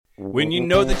When you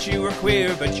know that you are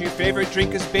queer, but your favorite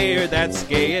drink is beer, that's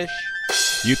gayish.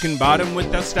 You can bottom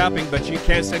without stopping, but you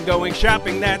can't stand going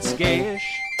shopping, that's gayish.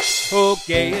 Oh,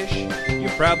 gayish, you're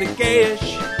probably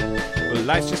gayish. Well,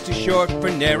 life's just too short for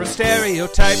narrow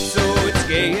stereotypes, so it's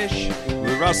gayish.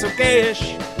 We're also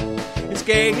gayish. It's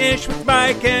Gayish with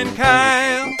Mike and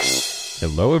Kyle.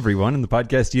 Hello, everyone in the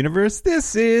podcast universe.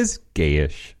 This is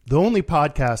Gayish. The only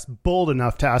podcast bold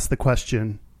enough to ask the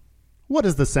question, what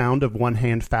is the sound of one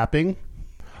hand fapping?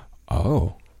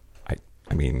 Oh,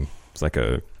 I mean, it's like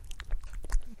a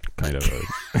kind of a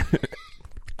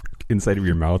inside of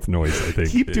your mouth noise, I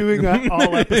think. Keep doing that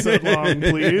all episode long,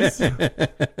 please.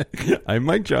 I'm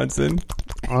Mike Johnson.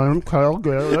 I'm Kyle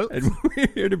Garrett. And we're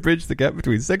here to bridge the gap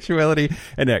between sexuality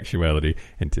and actuality.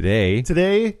 And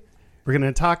today we're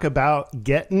going to talk about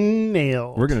getting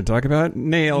nailed. We're going to talk about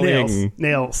nailing.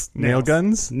 Nails. Nail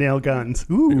guns? Nail guns.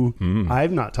 Ooh.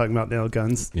 I'm not talking about nail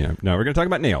guns. Yeah. No, we're going to talk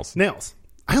about nails. Nails.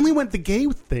 I only went the gay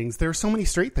things. There are so many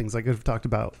straight things I could have talked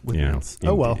about with nails.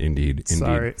 Oh, well. Indeed.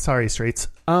 Sorry, straights.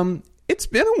 It's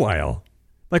been a while.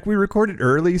 Like, we recorded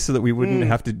early so that we wouldn't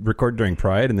have to record during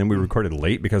Pride, and then we recorded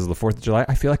late because of the 4th of July.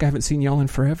 I feel like I haven't seen y'all in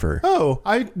forever. Oh,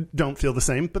 I don't feel the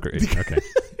same. But great. Okay.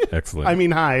 Excellent. I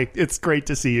mean, hi. It's great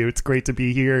to see you. It's great to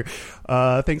be here.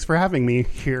 Thanks for having me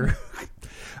here.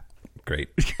 Great.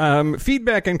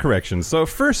 Feedback and corrections. So,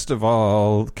 first of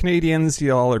all, Canadians,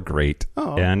 y'all are great.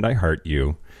 Oh. And I heart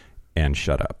you. And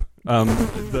shut up.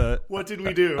 What did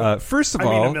we do? First of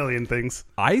all, a million things.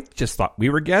 I just thought we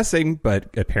were guessing, but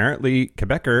apparently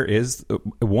Quebecer is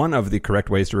one of the correct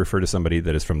ways to refer to somebody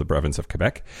that is from the province of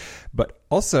Quebec. But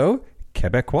also,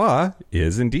 Québécois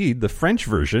is indeed the French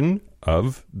version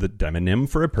of the demonym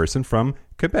for a person from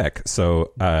Quebec.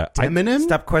 So, demonym?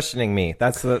 Stop questioning me.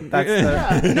 That's the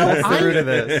root of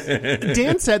this.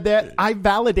 Dan said that. I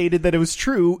validated that it was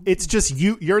true. It's just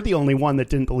you're the only one that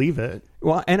didn't believe it.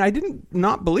 Well, and I didn't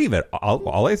not believe it. I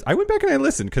went back and I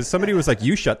listened because somebody was like,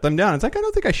 "You shut them down." It's like, I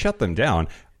don't think I shut them down,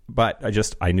 but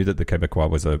I knew that the Québécois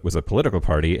was a political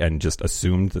party and just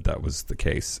assumed that was the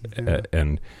case.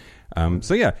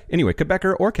 So yeah. Anyway,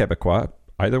 Quebecer or Québécois,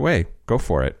 either way, go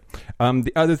for it.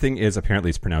 The other thing is apparently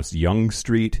it's pronounced Young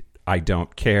Street. I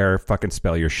don't care. Fucking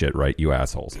spell your shit right, you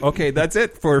assholes. Okay, that's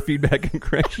it for feedback and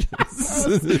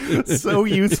corrections. So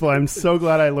useful. I'm so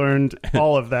glad I learned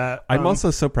all of that. I'm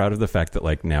also so proud of the fact that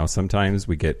like now sometimes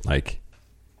we get like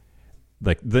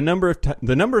the number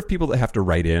of people that have to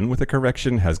write in with a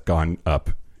correction has gone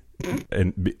up,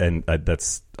 and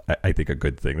that's I think a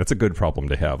good thing. That's a good problem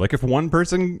to have. Like if one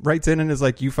person writes in and is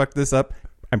like, "You fucked this up,"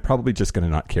 I'm probably just going to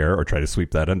not care or try to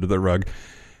sweep that under the rug.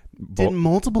 Did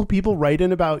multiple people write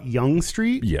in about Young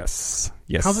Street? Yes.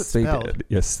 How's it spelled? They did.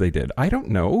 Yes, they did. I don't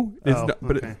know.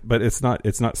 But it's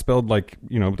not spelled like,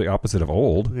 the opposite of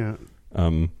old. Yeah.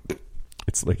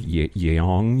 It's like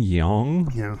yang.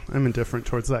 Yeah, I'm indifferent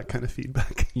towards that kind of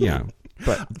feedback. Yeah.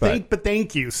 But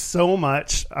thank you so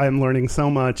much. I'm learning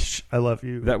so much. I love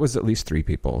you. That was at least 3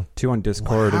 people. 2 on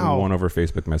Discord and 1 over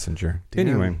Facebook Messenger. Damn.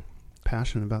 Anyway.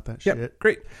 Passionate about that shit. Yep,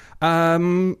 great.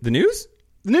 The news?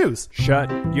 The news. Shut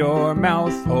your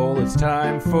mouth hole. It's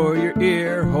time for your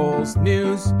ear holes.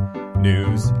 News.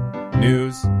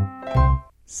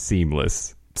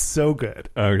 Seamless. So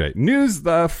good. Okay. News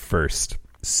the first.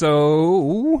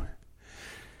 So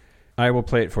I will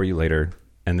play it for you later,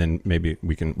 and then maybe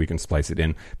we can splice it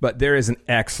in. But there is an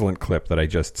excellent clip that I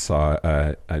just saw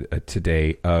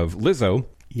today of Lizzo.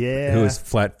 Yeah. Who is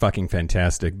flat fucking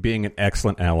fantastic, being an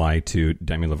excellent ally to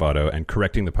Demi Lovato and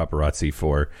correcting the paparazzi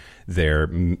for their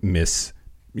misuse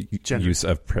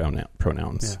of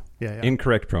pronouns. Yeah.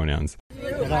 Incorrect pronouns.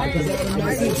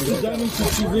 Did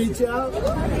she reach out?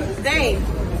 They.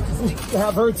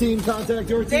 Have her team contact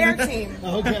your team? Their team.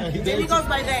 Okay. Baby goes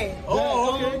by they.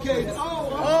 Oh, okay.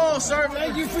 Oh, sorry.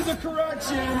 Thank you for the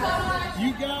correction.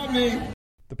 You got me.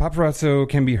 The paparazzo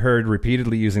can be heard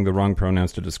repeatedly using the wrong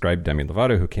pronouns to describe Demi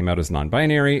Lovato, who came out as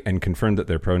non-binary and confirmed that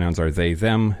their pronouns are they,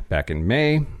 them back in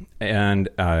May, and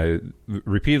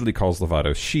repeatedly calls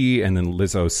Lovato she, and then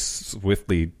Lizzo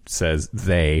swiftly says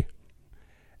they.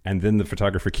 And then the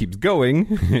photographer keeps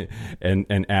going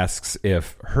and asks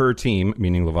if her team,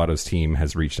 meaning Lovato's team,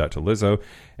 has reached out to Lizzo.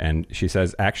 And she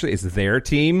says, actually, it's their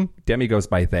team. Demi goes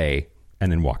by they and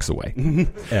then walks away.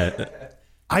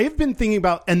 I have been thinking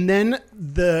about, and then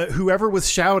whoever was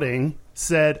shouting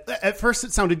said, at first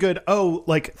it sounded good. Oh,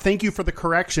 like, thank you for the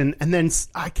correction. And then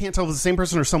I can't tell if it was the same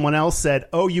person or someone else said,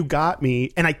 oh, you got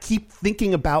me. And I keep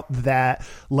thinking about that.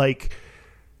 Like,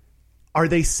 are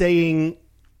they saying,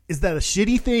 is that a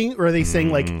shitty thing? Or are they saying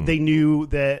like they knew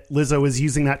that Lizzo was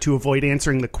using that to avoid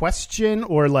answering the question?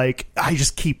 Or like, I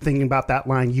just keep thinking about that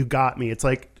line, you got me. It's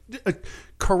like,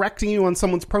 correcting you on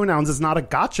someone's pronouns is not a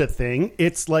gotcha thing.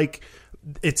 It's like,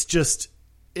 it's just,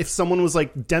 if someone was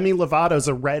like, Demi Lovato's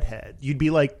a redhead, you'd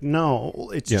be like, no,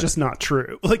 it's just not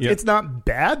true. Like, it's not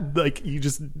bad. Like, you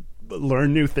just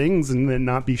learn new things and then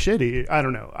not be shitty. I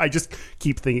don't know. I just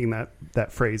keep thinking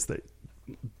that phrase that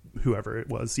whoever it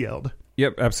was yelled.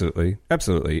 Yep, absolutely.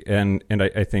 Absolutely. And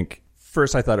I think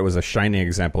first I thought it was a shining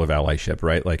example of allyship,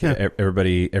 right? Like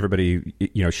everybody,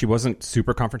 you know, she wasn't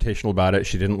super confrontational about it.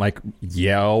 She didn't like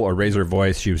yell or raise her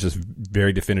voice. She was just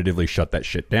very definitively shut that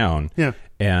shit down. Yeah.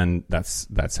 And that's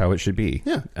how it should be.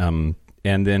 Yeah. And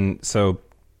then, so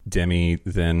Demi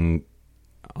then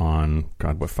on,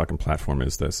 God, what fucking platform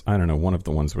is this? I don't know. One of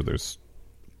the ones where there's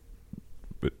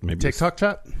maybe TikTok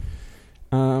chat?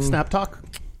 Snap Talk?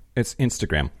 It's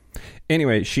Instagram.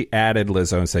 Anyway, she added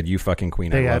Lizzo and said, "You fucking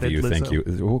queen, I love you, thank you."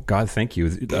 Oh God, thank you.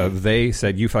 They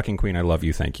said, "You fucking queen, I love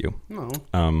you, thank you."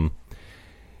 Oh.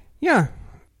 Yeah,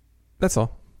 that's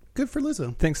all. Good for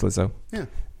Lizzo. Thanks, Lizzo. Yeah.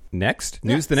 Next.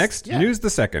 News the next. Yeah. News the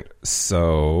second.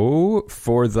 So,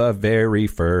 for the very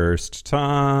first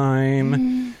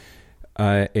time,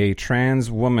 a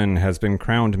trans woman has been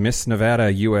crowned Miss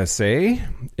Nevada USA.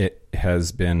 It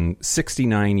has been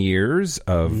 69 years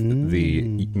of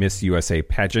the Miss USA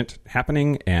pageant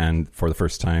happening, and for the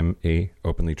first time, a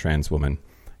openly trans woman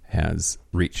has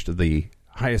reached the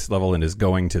highest level and is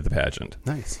going to the pageant.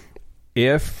 Nice.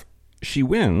 If she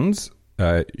wins,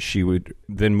 she would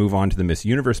then move on to the Miss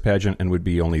Universe pageant and would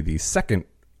be only the second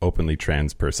openly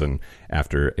trans person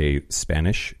after a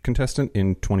Spanish contestant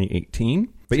in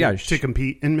 2018. But to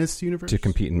compete in Miss Universe? To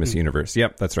compete in Miss Universe.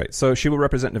 Yep, that's right. So she will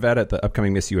represent Nevada at the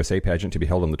upcoming Miss USA pageant to be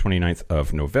held on the 29th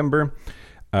of November.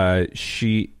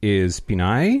 She is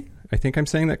Pinay. I think I'm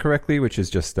saying that correctly, which is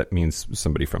just, that means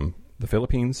somebody from the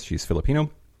Philippines. She's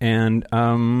Filipino. And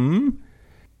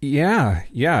yeah,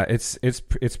 it's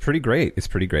pretty great. It's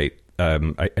pretty great.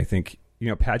 I think, you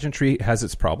know, pageantry has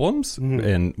its problems,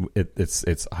 and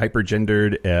it's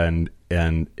hyper-gendered and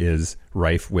is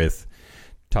rife with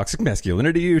toxic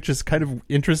masculinity, which is kind of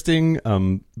interesting.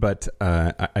 But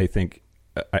I think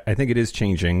it is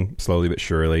changing slowly but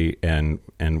surely, and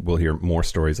we'll hear more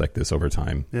stories like this over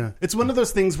time. Yeah, it's one of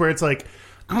those things where it's like,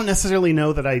 I don't necessarily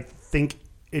know that I think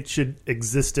it should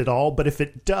exist at all, but if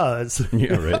it does,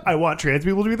 I want trans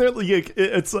people to be there. Like,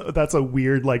 that's a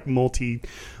weird, like,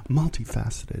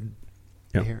 multifaceted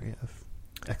area of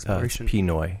exploration.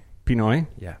 Pinoy?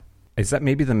 Yeah. Is that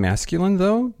maybe the masculine,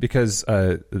 though? Because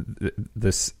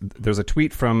there's a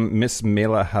tweet from Miss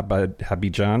Mela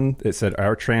Habijan. It said,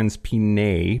 "Our trans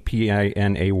Pinay,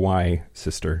 Pinay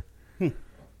sister."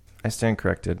 I stand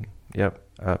corrected. Yep.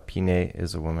 Pinay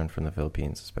is a woman from the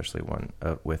Philippines, especially one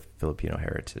with Filipino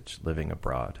heritage living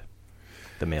abroad.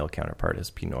 The male counterpart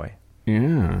is Pinoy.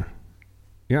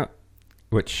 Yeah.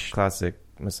 Which classic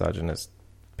misogynist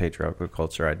patriarchal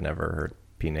culture. I'd never heard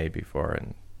Pinay before,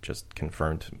 and just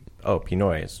confirmed. Oh,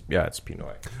 Pinoy is, it's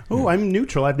Pinoy. Oh, I'm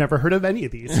neutral. I've never heard of any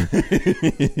of these.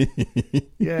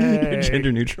 Yay. You're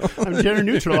gender neutral. I'm gender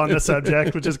neutral on this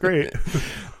subject, which is great.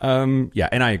 Yeah,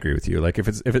 and I agree with you. Like, if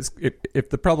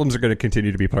the problems are going to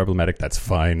continue to be problematic, that's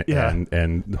fine. Yeah.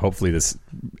 And hopefully this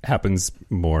happens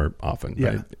more often.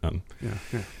 Yeah.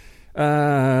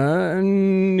 Right?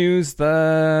 News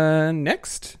the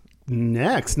next.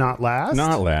 Next, not last.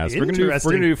 Not last. We're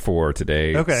gonna do 4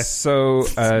 today. Okay. So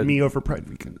me over Pride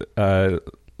Weekend.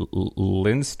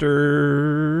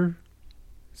 Leinster.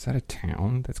 Is that a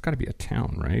town? That's got to be a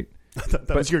town, right?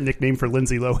 that was your nickname for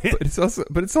Lindsay Lohan.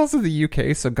 But it's also the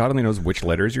UK, so God only knows which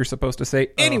letters you're supposed to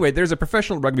say. Anyway, there's a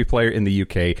professional rugby player in the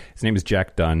UK. His name is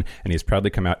Jack Dunn, and he's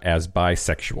proudly come out as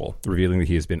bisexual, revealing that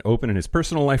he has been open in his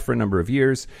personal life for a number of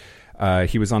years.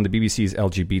 He was on the BBC's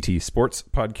LGBT Sports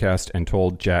podcast and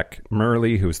told Jack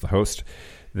Murley, who was the host,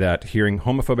 that hearing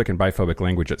homophobic and biphobic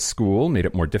language at school made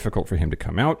it more difficult for him to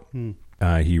come out.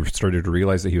 He started to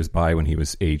realize that he was bi when he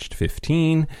was aged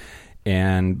 15,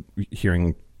 and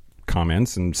hearing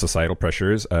comments and societal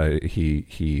pressures,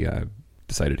 he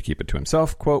decided to keep it to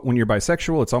himself. Quote, "When you're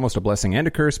bisexual, it's almost a blessing and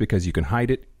a curse because you can hide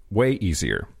it way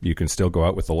easier. You can still go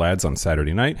out with the lads on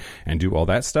Saturday night and do all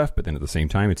that stuff, but then at the same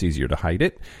time, it's easier to hide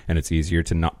it, and it's easier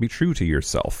to not be true to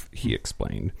yourself," he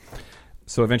explained.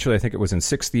 So eventually, I think it was in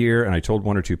 6th year, and I told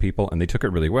 1 or 2 people, and they took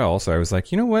it really well. So I was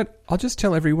like, you know what? I'll just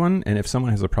tell everyone, and if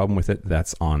someone has a problem with it,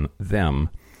 that's on them.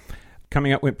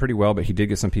 Coming out went pretty well, but he did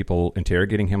get some people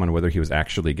interrogating him on whether he was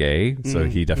actually gay. So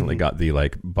he definitely got the,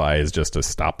 like, bi is just a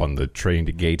stop on the train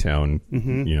to Gay Town,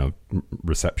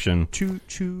 reception.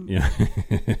 Choo-choo. Yeah.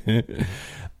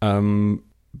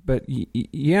 But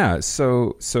yeah,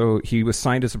 so he was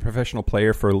signed as a professional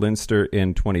player for Leinster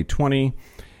in 2020.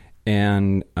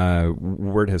 And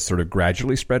word has sort of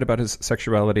gradually spread about his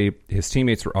sexuality. His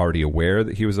teammates were already aware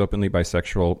that he was openly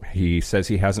bisexual. He says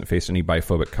he hasn't faced any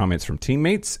biphobic comments from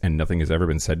teammates, and nothing has ever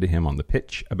been said to him on the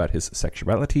pitch about his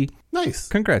sexuality. Nice.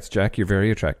 Congrats, Jack. You're very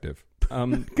attractive.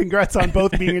 Congrats on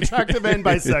both being attractive and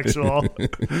bisexual.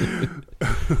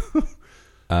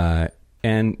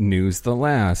 And news the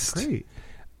last. Great.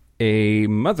 A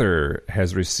mother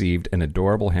has received an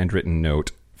adorable handwritten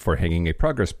note for hanging a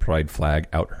Progress Pride flag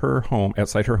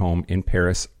outside her home in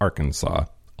Paris, Arkansas,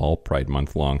 all Pride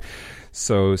Month long.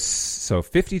 So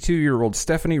 52-year-old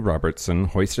Stephanie Robertson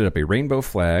hoisted up a rainbow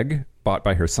flag bought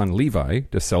by her son Levi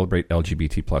to celebrate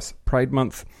LGBT plus Pride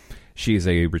Month. She is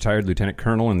a retired lieutenant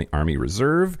colonel in the Army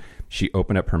Reserve. She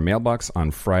opened up her mailbox on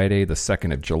Friday, the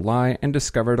 2nd of July, and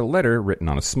discovered a letter written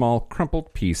on a small,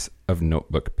 crumpled piece of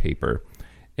notebook paper.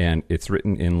 And it's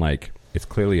written in, it's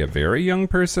clearly a very young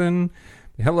person.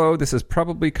 Hello, this is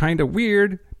probably kind of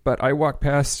weird, but I walk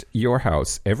past your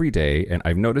house every day, and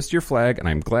I've noticed your flag, and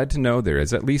I'm glad to know there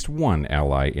is at least one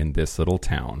ally in this little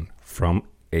town. From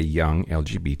a young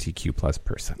LGBTQ plus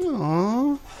person.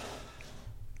 Aww.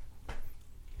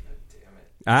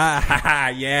 Ah,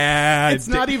 yeah. It's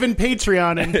not even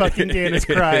Patreon, and fucking Dan is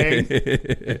crying.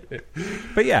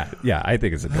 But yeah, I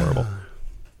think it's adorable.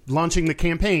 Launching the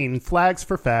campaign, Flags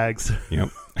for Fags. Yep.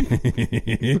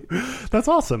 That's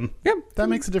awesome. Yep. That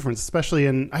makes a difference, especially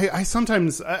in... I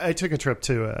sometimes... I took a trip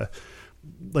to a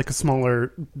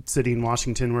smaller city in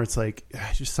Washington where it's I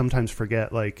just sometimes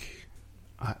forget,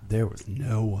 there was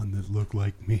no one that looked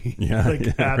like me. Yeah.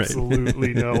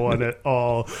 Absolutely no one at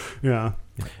all. Yeah.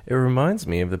 It reminds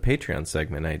me of the Patreon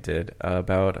segment I did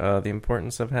about the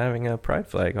importance of having a pride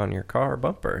flag on your car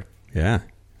bumper. Yeah.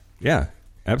 Yeah,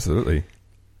 absolutely.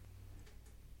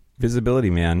 Visibility,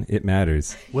 man. It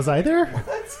matters. Was I there?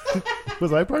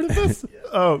 Was I part of this?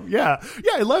 Oh, yeah.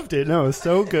 Yeah, I loved it. No, it was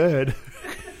so good.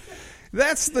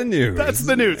 That's the news. That's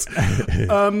the news.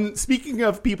 Speaking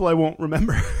of people I won't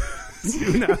remember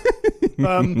soon,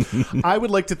 I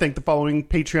would like to thank the following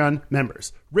Patreon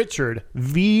members. Richard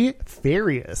V.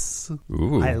 Farius.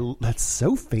 Ooh. That's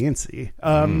so fancy.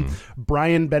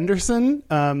 Brian Benderson.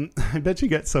 I bet you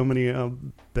get so many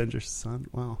Benderson.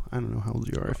 Well, I don't know how old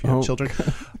you are if you have children.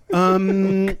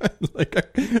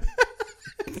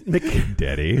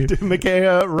 Daddy.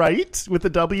 Micaiah Wright with a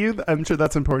W. I'm sure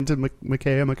that's important to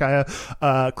Micaiah.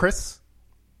 Chris.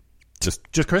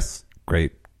 Just Chris.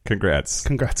 Great. Congrats,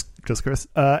 just Chris.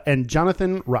 And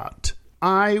Jonathan Rott.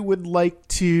 I would like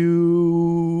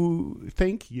to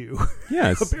thank you.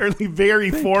 Yes. Apparently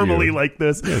very formally you. Like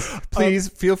this. Yes. Please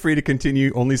feel free to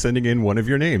continue only sending in one of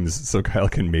your names so Kyle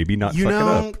can maybe not fuck it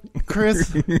up.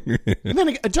 Chris. And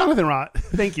then Jonathan Rott.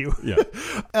 Thank you. Yeah.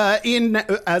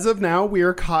 As of now, we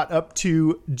are caught up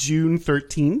to June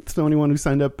 13th. So anyone who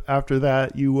signed up after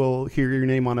that, you will hear your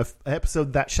name on an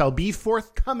episode that shall be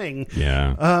forthcoming.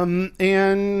 Yeah.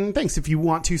 And thanks. If you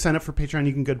want to sign up for Patreon,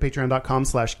 you can go to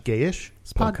patreon.com/gayish.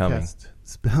 Spell coming.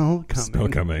 Spell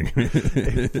coming.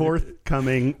 A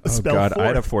forthcoming. Oh, spell God. forth. I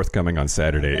had a forthcoming on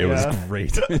Saturday. It was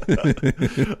great.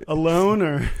 Alone,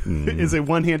 or is it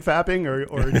one hand fapping,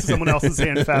 or someone else's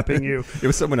hand fapping you? It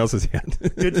was someone else's hand.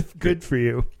 Good for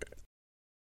you.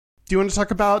 Do you want to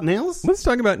talk about nails? Let's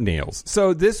talk about nails.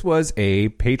 So this was a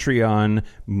Patreon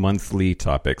monthly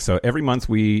topic. So every month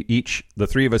the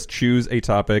three of us choose a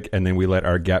topic, and then we let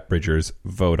our Gap Bridgers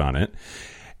vote on it.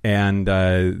 And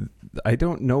I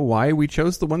don't know why we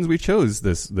chose the ones we chose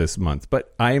this month,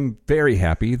 but I'm very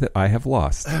happy that I have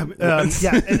lost.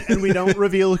 And we don't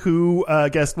reveal who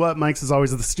guessed what. Mike's is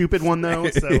always the stupid one, though.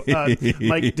 So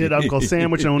Mike did Uncle Sam,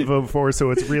 which no one voted for,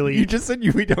 so it's really... You just said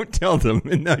we don't tell them.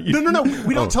 And now No.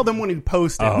 We don't tell them when you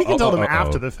post it. We can tell them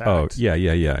after the fact. Oh,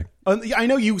 yeah. I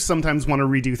know you sometimes want to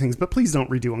redo things, but please don't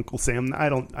redo Uncle Sam. I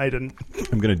didn't.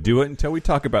 I'm going to do it until we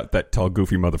talk about that tall,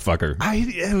 goofy motherfucker.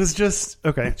 It was just...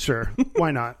 Okay, sure.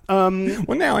 Why not? Well,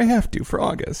 now I have to for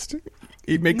August.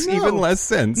 It makes even less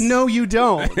sense. No, you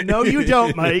don't. No, you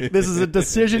don't, Mike. This is a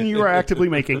decision you are actively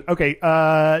making. Okay,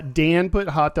 Dan put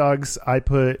hot dogs. I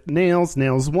put nails.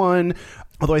 Nails won.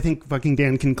 Although I think fucking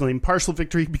Dan can claim partial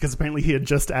victory because apparently he had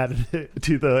just added it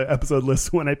to the episode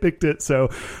list when I picked it. So,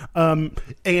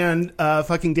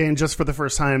 fucking Dan just for the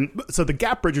first time. So the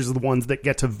Gap Bridgers are the ones that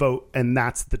get to vote, and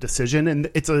that's the decision. And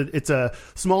it's a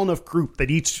small enough group that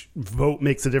each vote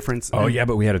makes a difference. Oh, yeah,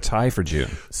 but we had a tie for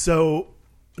June. So,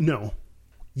 no.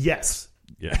 Yes.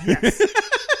 Yeah. Yes.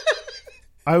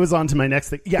 I was on to my next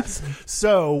thing. Yes.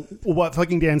 So what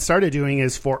fucking Dan started doing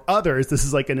is for others, this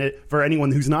is like for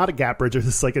anyone who's not a gap bridger,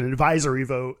 this is like an advisory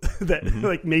vote that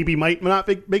like maybe might not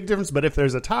make big difference. But if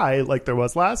there's a tie like there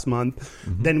was last month,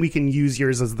 then we can use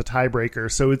yours as the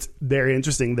tiebreaker. So it's very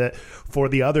interesting that for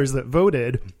the others that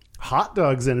voted, hot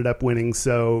dogs ended up winning.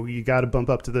 So you got to bump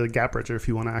up to the gap bridger if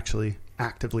you want to actually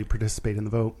actively participate in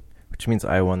the vote. Which means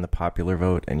I won the popular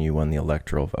vote and you won the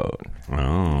electoral vote.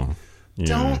 Oh. Yeah.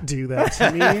 Don't do that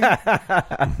to me.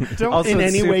 Don't Also, in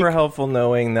it's any super way. helpful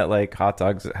knowing that like hot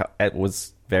dogs it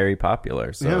was very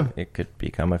popular, so it could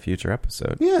become a future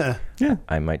episode. Yeah.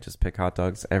 I might just pick hot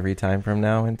dogs every time from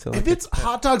now until If it's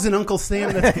hot dogs and Uncle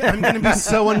Sam, I'm going to be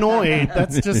so annoyed.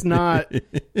 That's just not.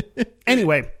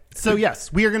 Anyway, so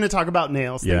yes, we are going to talk about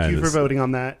nails. Thank you for voting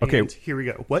on that. Okay. And here we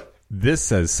go. What? This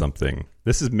says something.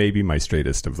 This is maybe my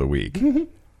straightest of the week.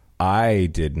 I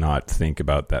did not think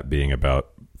about that being about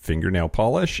fingernail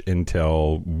polish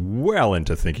until well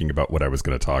into thinking about what I was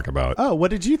going to talk about. Oh,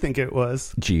 what did you think it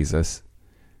was? Jesus.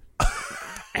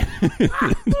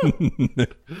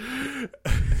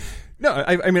 No,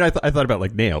 I mean, I thought about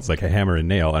like nails, like a hammer and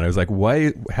nail, and I was like,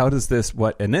 why? How does this?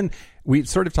 What? And then we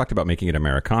sort of talked about making it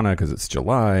Americana because it's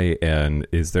July, and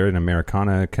is there an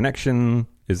Americana connection?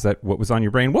 Is that what was on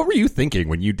your brain? What were you thinking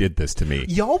when you did this to me?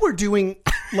 Y'all were doing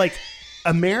like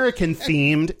American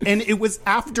themed, and it was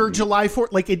after July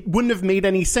 4th. Like, it wouldn't have made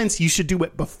any sense. You should do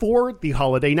it before the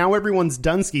holiday. Now everyone's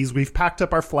done skis. We've packed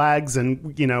up our flags,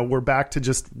 and we're back to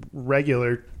just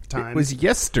regular time. It was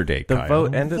yesterday, the Kyle.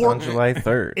 vote ended on July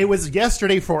 3rd. It was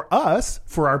yesterday for us.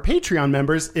 For our Patreon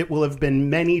members, it will have been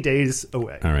many days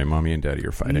away. All right, mommy and daddy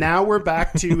are fighting. Now we're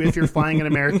back to if you're flying an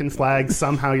American flag,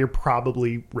 somehow you're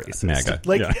probably racist. MAGA.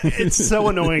 Like, Yeah. It's so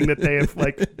annoying that they have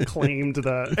like claimed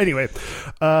the. Anyway,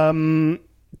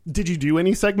 did you do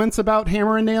any segments about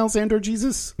hammer and nails and or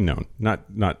Jesus? No,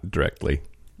 not directly.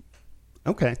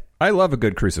 Okay, I love a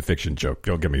good crucifixion joke.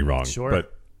 Don't get me wrong. Sure.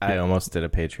 But I almost did a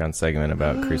Patreon segment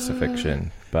about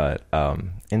crucifixion, but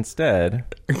instead,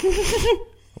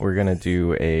 we're going to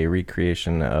do a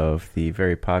recreation of the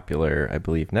very popular, I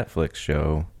believe, Netflix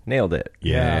show, Nailed It.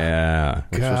 yeah.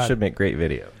 Which God. should make great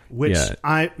video. which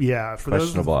Yeah. for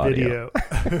those with Questionable video,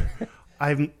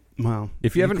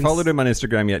 If you haven't can followed him on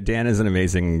Instagram yet, Dan is an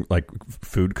amazing like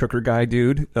food cooker guy,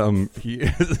 dude. He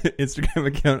has an Instagram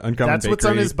account, Uncommon that's what's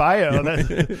on Bakery. his bio.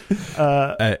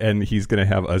 And he's going to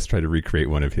have us try to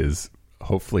recreate one of his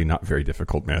hopefully not very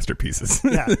difficult masterpieces.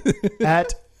 Yeah,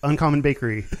 at Uncommon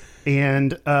Bakery.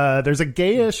 And there's a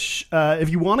Gayish,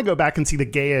 if you want to go back and see the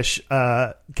Gayish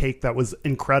cake that was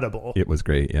incredible, It was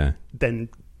great, yeah. then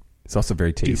It's also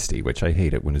very tasty, which I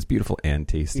hate it when it's beautiful and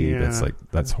tasty. Yeah.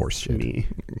 That's horse shit. me.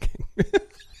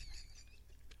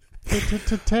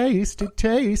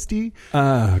 Tasty.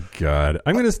 Oh God,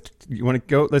 you want to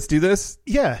go? Let's do this.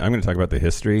 Yeah. I'm going to talk about the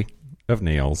history of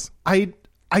nails.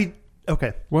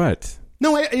 Okay. What?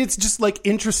 No, it's just like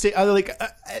interesting.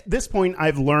 At this point,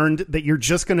 I've learned that you're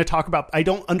just going to talk about. I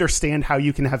don't understand how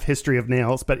you can have history of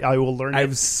nails, but I will learn.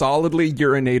 I've solidly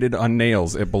urinated on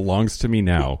nails. It belongs to me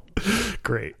now.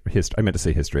 Great. I meant to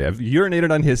say history. I've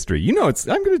urinated on history.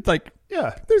 I'm going to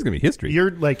Yeah. There's going to be history.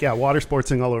 You're water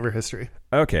sportsing all over history.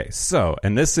 Okay, so,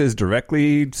 and this is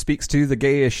directly speaks to the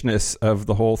gayishness of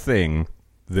the whole thing.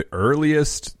 The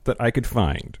earliest that I could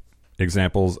find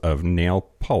examples of nail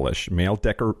polish, nail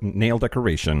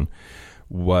decoration,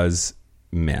 was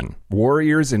men.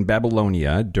 Warriors in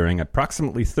Babylonia during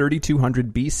approximately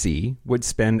 3200 BC would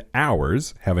spend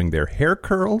hours having their hair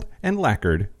curled and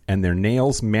lacquered and their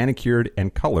nails manicured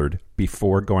and colored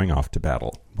before going off to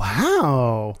battle.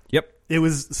 Wow. Yep. It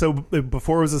was so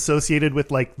before it was associated with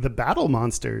like the battle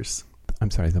monsters. I'm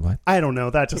sorry, the what? I don't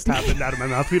know. That just happened out of my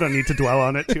mouth. We don't need to dwell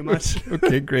on it too much.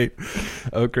 Okay, great.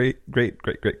 Oh, great.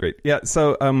 Yeah,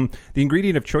 so the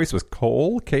ingredient of choice was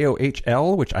kohl,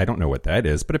 Kohl, which I don't know what that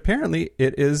is, but apparently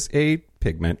it is a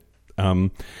pigment.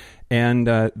 And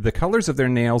the colors of their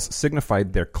nails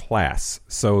signified their class.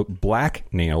 So black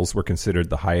nails were considered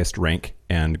the highest rank,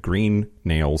 and green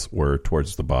nails were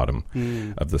towards the bottom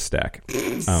of the stack.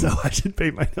 So I should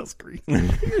paint my nails green.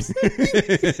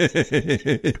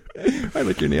 I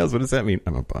like your nails. What does that mean?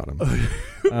 I'm a bottom.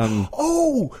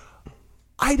 Oh,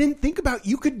 I didn't think about.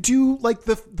 You could do like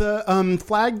the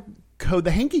flag code,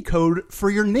 the hanky code for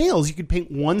your nails. You could paint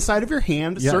one side of your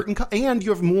hand, and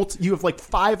you have like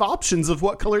 5 options of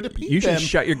what color to paint You should them.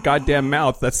 shut your goddamn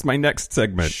mouth. That's my next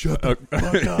segment. Shut the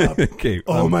fuck up. Okay.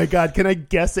 Oh my God. Can I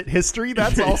guess at history?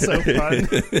 That's also fun.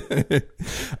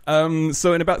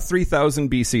 So in about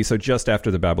 3000 BC, so just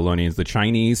after the Babylonians, the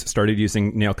Chinese started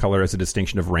using nail color as a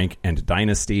distinction of rank and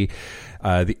dynasty.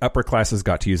 The upper classes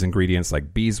got to use ingredients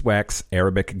like beeswax,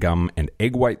 Arabic gum, and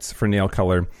egg whites for nail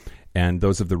color. And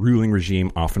those of the ruling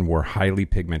regime often wore highly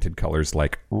pigmented colors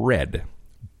like red.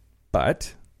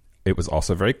 But it was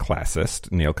also very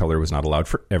classist. Nail color was not allowed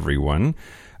for everyone.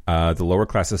 The lower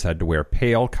classes had to wear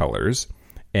pale colors.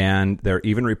 And there are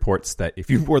even reports that if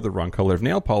you wore the wrong color of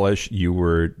nail polish, you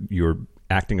were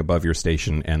acting above your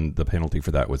station, and the penalty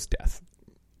for that was death.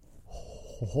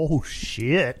 Oh,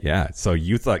 shit. Yeah, so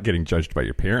you thought getting judged by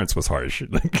your parents was harsh.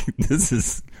 Like, this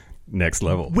is next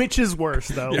level. Which is worse,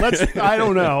 though? I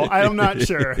don't know. I'm not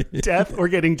sure. Death or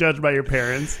getting judged by your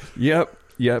parents? Yep.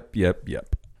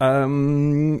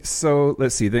 So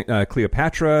let's see.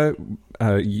 Cleopatra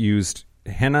used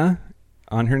henna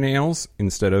on her nails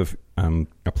instead of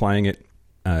applying it.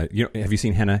 Have you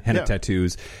seen henna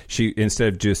tattoos? She,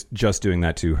 instead of just doing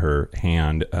that to her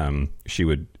hand, she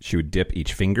would dip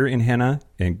each finger in henna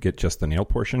and get just the nail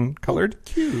portion colored.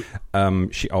 Cute.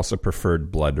 She also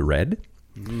preferred blood red.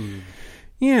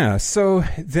 Yeah, so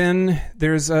then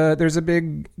there's a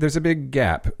big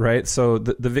gap, right? So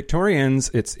the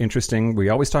Victorians, it's interesting. We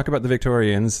always talk about the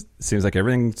Victorians. It seems like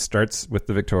everything starts with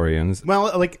the Victorians.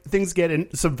 Well, like things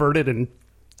get subverted and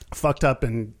fucked up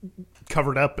and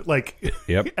covered up, like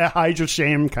hide your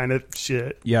shame kind of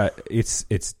shit. Yeah,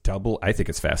 it's double. I think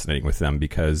it's fascinating with them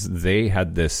because they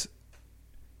had this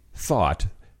thought,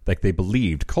 like they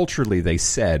believed culturally, they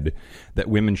said that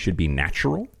women should be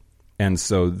natural. And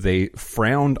so they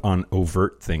frowned on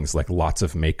overt things like lots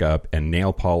of makeup and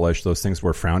nail polish. Those things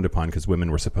were frowned upon because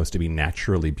women were supposed to be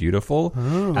naturally beautiful.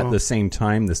 Oh. At the same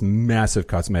time, this massive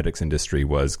cosmetics industry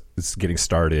was getting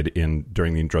started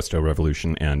during the Industrial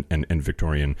Revolution and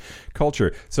Victorian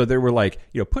culture. So they were like,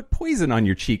 put poison on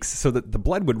your cheeks so that the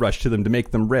blood would rush to them to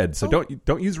make them red. So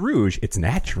don't use rouge. It's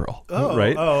natural,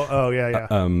 right?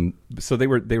 Yeah. So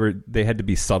they had to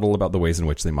be subtle about the ways in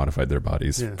which they modified their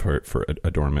bodies for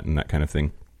adornment and that kind of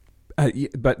thing.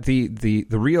 But the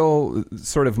real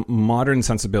sort of modern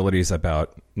sensibilities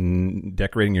about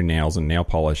decorating your nails and nail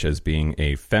polish as being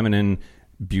a feminine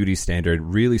beauty standard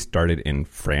really started in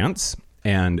France.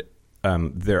 And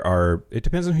it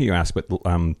depends on who you ask, but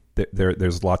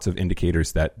there's lots of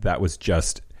indicators that was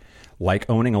just like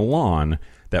owning a lawn.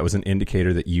 That was an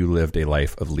indicator that you lived a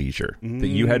life of leisure, that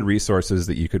you had resources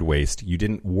that you could waste. You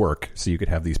didn't work, so you could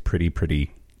have these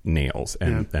pretty nails.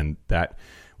 And that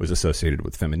was associated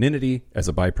with femininity as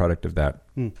a byproduct of that.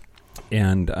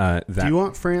 And that. Do you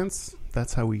want France?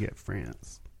 That's how we get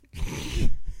France.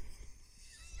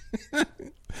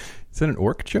 Is that an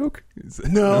orc joke?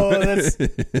 No, that's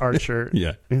Archer.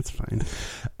 Yeah, it's fine.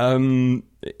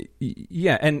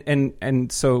 Yeah,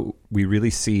 and so we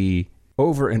really see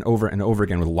over and over and over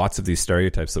again with lots of these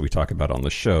stereotypes that we talk about on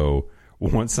the show.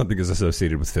 Once something is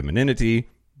associated with femininity,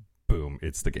 boom,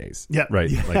 it's the gays. Yeah, right.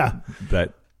 Yeah. Like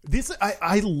that.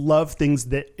 I love things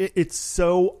that it's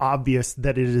so obvious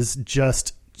that it is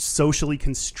just socially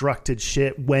constructed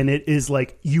shit when it is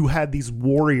like you had these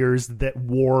warriors that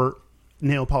wore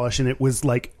nail polish and it was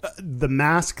like the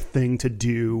mask thing to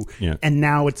do, and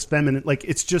now it's feminine. Like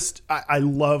it's just I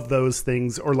love those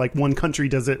things. Or like one country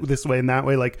does it this way and that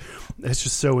way. Like it's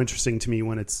just so interesting to me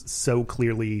when it's so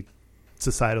clearly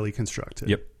societally constructed.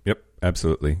 Yep,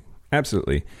 absolutely.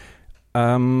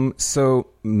 So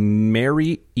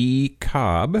Mary E.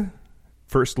 Cobb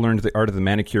first learned the art of the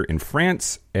manicure in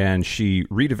France, and she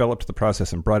redeveloped the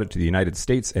process and brought it to the United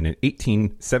States. And in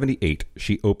 1878,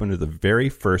 she opened the very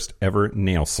first ever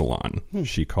nail salon.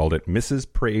 She called it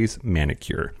Mrs. Pray's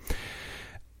Manicure.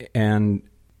 And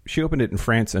she opened it in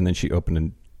France, and then she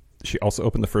also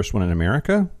opened the first one in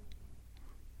America.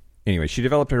 Anyway, she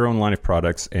developed her own line of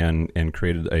products and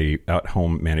created a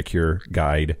at-home manicure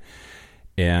guide.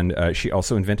 And she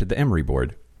also invented the emery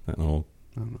board.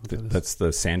 That's the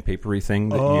sandpapery thing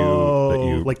that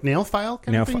you like nail file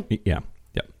kind of thing. Yeah.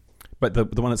 But the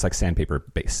one that's like sandpaper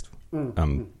based.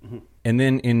 And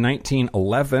then in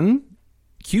 1911,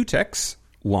 Cutex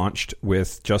launched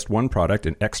with just one product,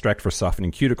 an extract for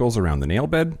softening cuticles around the nail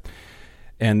bed.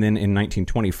 And then in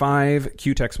 1925,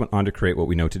 Cutex went on to create what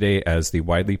we know today as the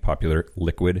widely popular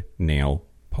liquid nail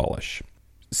polish.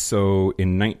 So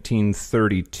in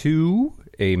 1932,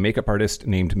 a makeup artist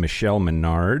named Michelle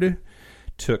Menard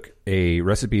took a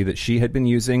recipe that she had been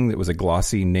using that was a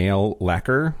glossy nail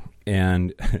lacquer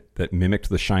and that mimicked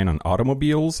the shine on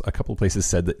automobiles. A couple of places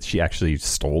said that she actually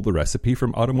stole the recipe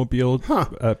from automobile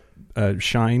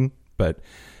shine, but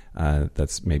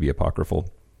that's maybe apocryphal.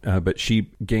 But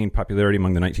she gained popularity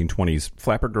among the 1920s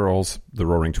flapper girls, the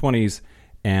Roaring Twenties,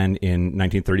 and in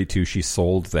 1932 she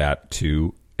sold that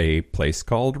to a place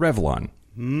called Revlon.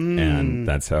 And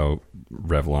that's how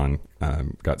Revlon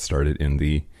got started in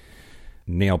the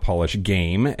nail polish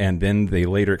game, and then they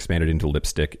later expanded into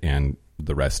lipstick and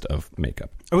the rest of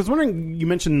makeup. I was wondering, you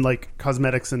mentioned like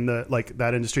cosmetics and the like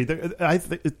that industry. I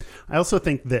also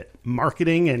think that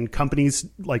marketing and companies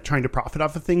like trying to profit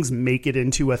off of things make it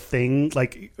into a thing.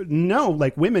 Like, no,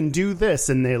 like women do this,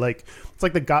 and they like, it's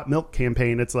like the Got Milk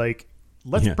campaign. It's like,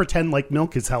 let's pretend like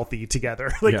milk is healthy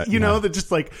together. Like, you know, that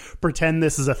just like pretend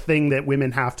this is a thing that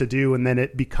women have to do, and then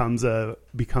it becomes a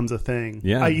thing.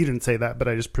 Yeah. You didn't say that, but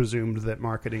I just presumed that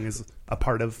marketing is a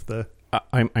part of the...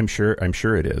 I'm sure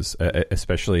it is,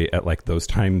 especially at like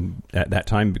at that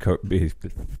time, because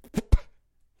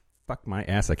fuck my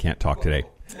ass, I can't talk today.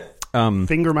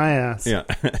 Finger my ass. Yeah.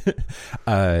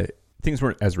 Things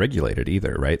weren't as regulated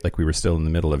either, right? Like we were still in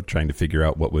the middle of trying to figure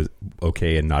out what was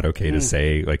okay and not okay to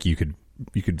say. Like you could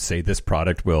say this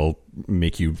product will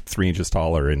make you 3 inches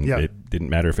taller, and it didn't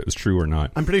matter if it was true or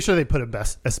not. I'm pretty sure they put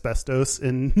asbestos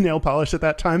in nail polish at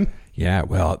that time. Yeah,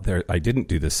 well, I didn't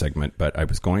do this segment, but I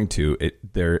was going to.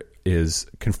 There is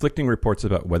conflicting reports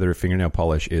about whether fingernail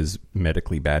polish is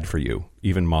medically bad for you,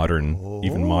 even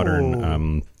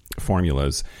modern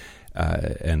formulas.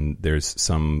 And there's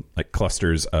some like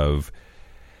clusters of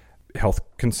health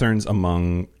concerns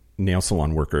among nail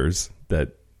salon workers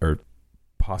that are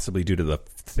possibly due to the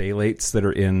phthalates that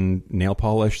are in nail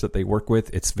polish that they work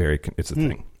with. It's a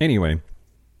thing. Anyway,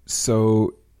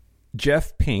 so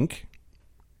Jeff Pink,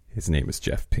 his name is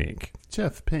Jeff Pink.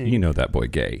 Jeff Pink. You know that boy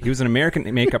Gay. He was an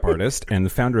American makeup artist and the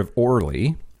founder of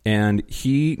Orly, and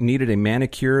he needed a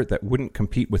manicure that wouldn't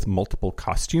compete with multiple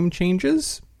costume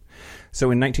changes. So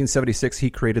in 1976, he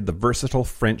created the versatile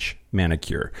French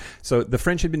manicure. So the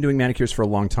French had been doing manicures for a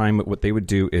long time. But what they would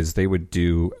do is they would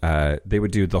do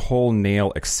the whole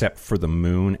nail except for the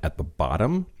moon at the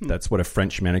bottom. That's what a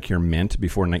French manicure meant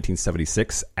before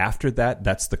 1976. After that,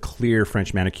 that's the clear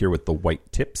French manicure with the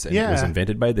white tips, and it was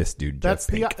invented by this dude. That's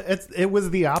it was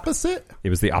the opposite. It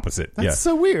was the opposite. That's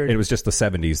so weird. It was just the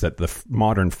 70s that the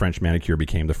modern French manicure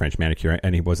became the French manicure,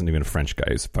 and he wasn't even a French guy.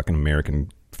 He was a fucking American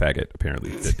faggot, apparently,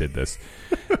 that did this.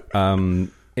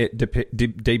 It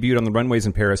debuted on the runways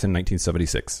in Paris in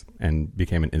 1976 and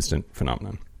became an instant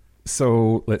phenomenon.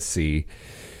 So let's see.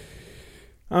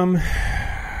 Am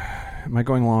I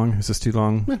going long? Is this too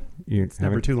long? It's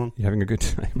never too long. You having a good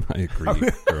time? I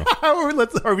agree, girl.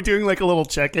 Are we doing like a little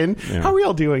check-in? Yeah. How are we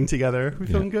all doing together? We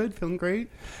feeling good? Feeling great?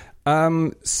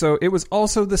 So it was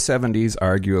also the 70s,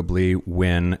 arguably,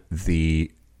 when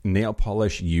the nail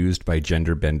polish used by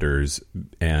gender benders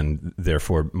and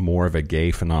therefore more of a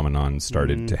gay phenomenon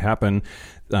started to happen.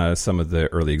 Some of the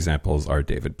early examples are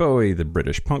David Bowie, the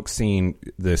British punk scene.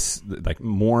 This, like,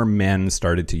 more men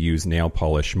started to use nail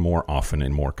polish more often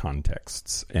in more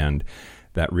contexts, and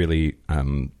that really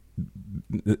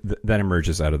that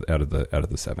emerges out of the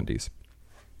 70s.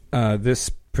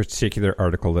 This particular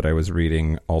article that I was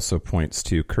reading also points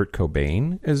to Kurt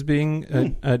Cobain as being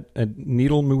a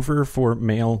needle mover for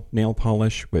male nail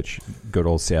polish, which good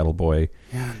old Seattle boy.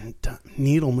 Yeah,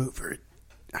 needle mover.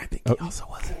 I think he also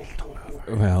was a needle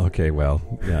mover. Well, okay,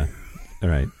 yeah. All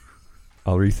right.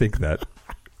 I'll rethink that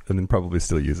and then probably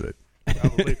still use it.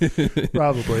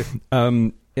 Probably.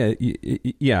 Early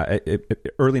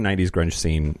 90s grunge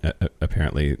scene,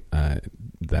 apparently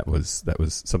that was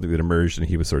something that emerged, and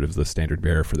he was sort of the standard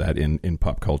bearer for that in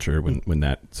pop culture when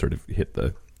that sort of hit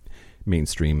the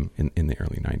mainstream in the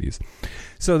early 90s.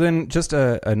 So then just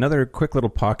another quick little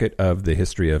pocket of the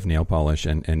history of nail polish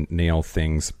and nail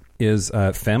things is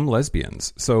femme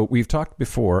lesbians. So we've talked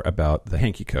before about the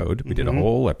hanky code. We did a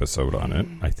whole episode on it,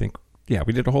 I think. Yeah,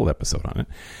 we did a whole episode on it.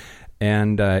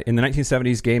 And in the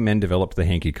 1970s, gay men developed the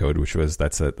hanky code, which was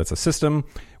that's a system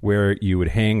where you would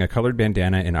hang a colored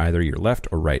bandana in either your left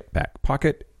or right back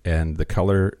pocket, and the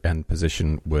color and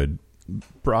position would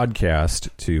broadcast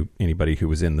to anybody who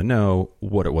was in the know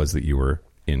what it was that you were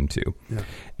into. Yeah.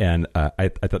 And I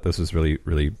thought this was really,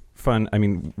 really fun. I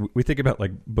mean, we think about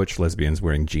like butch lesbians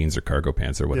wearing jeans or cargo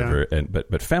pants or whatever,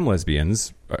 but femme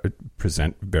lesbians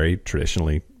present very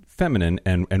traditionally feminine,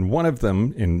 and one of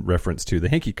them, in reference to the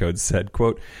hanky code, said,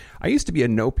 quote, "I used to be a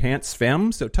no pants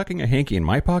femme, so tucking a hanky in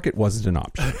my pocket wasn't an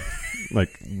option." Like,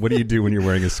 what do you do when you're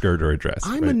wearing a skirt or a dress?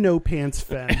 I'm a no pants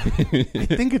femme. I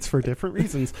think it's for different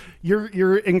reasons.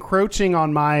 You're encroaching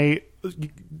on my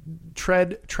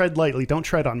tread lightly. Don't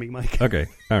tread on me, Mike. Okay.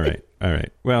 All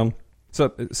right. Well, so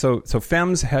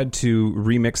femmes had to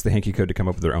remix the hanky code to come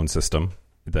up with their own system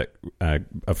that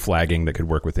of flagging that could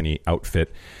work with any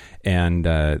outfit, and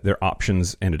their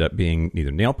options ended up being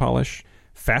either nail polish,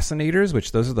 fascinators,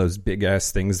 which those are those big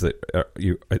ass things that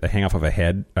you hang off of a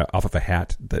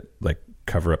hat that like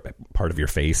cover up part of your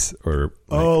face, or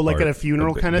like at a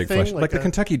funeral kind of thing, like the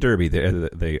Kentucky Derby.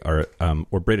 They are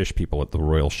or British people at the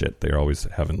royal shit. They're always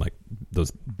having like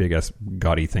those big ass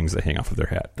gaudy things that hang off of their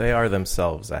hat. They are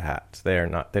themselves a hat. They are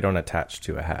not. They don't attach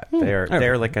to a hat.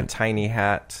 They're like a tiny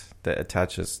hat that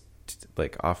attaches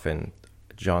like often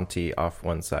jaunty off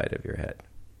one side of your head,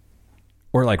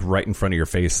 or like right in front of your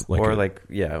face,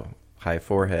 high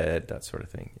forehead, that sort of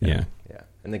thing. Yeah.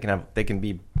 And they can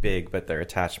be big, but their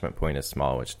attachment point is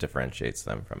small, which differentiates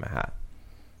them from a hat.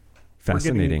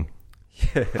 Fascinating.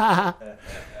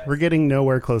 We're getting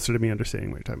nowhere closer to me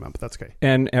understanding what you're talking about, but that's okay.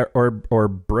 And or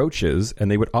brooches, and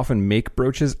they would often make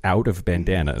brooches out of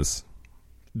bandanas.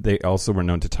 They also were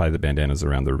known to tie the bandanas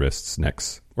around their wrists,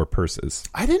 necks, or purses.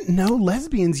 I didn't know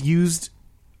lesbians used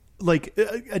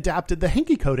adapted the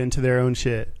hanky code into their own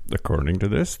shit. According to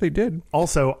this, they did.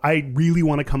 Also, I really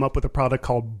want to come up with a product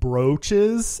called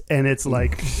brooches, and it's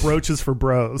like brooches for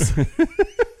bros.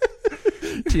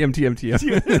 TM.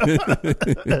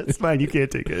 That's fine. You can't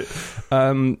take it.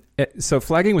 So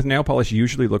flagging with nail polish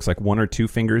usually looks like one or two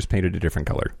fingers painted a different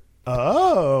color.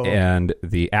 Oh. And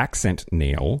the accent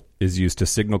nail is used to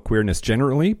signal queerness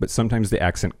generally, but sometimes the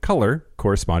accent color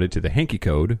corresponded to the hanky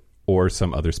code or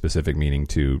some other specific meaning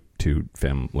to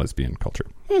femme lesbian culture.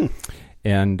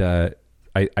 And I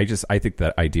think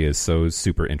that idea is so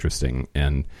super interesting,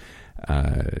 and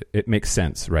it makes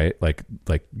sense, right? Like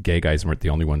gay guys weren't the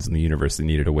only ones in the universe that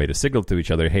needed a way to signal to each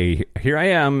other, hey, here I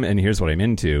am, and here's what I'm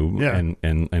into. Yeah.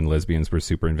 And lesbians were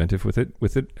super inventive with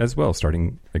it as well,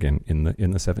 starting again in the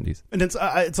 70s. And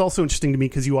it's also interesting to me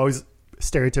because you always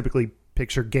stereotypically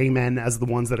picture gay men as the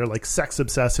ones that are like sex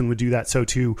obsessed and would do that. So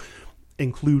to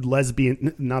include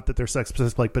lesbian, not that they're sex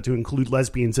obsessed, but to include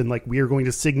lesbians and like we are going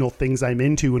to signal things I'm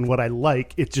into and what I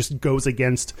like, it just goes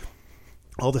against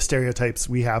all the stereotypes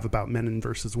we have about men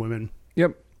versus women.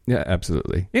 Yep. Yeah,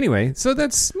 absolutely. Anyway, so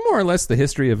that's more or less the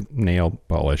history of nail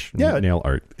polish, nail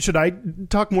art. Should I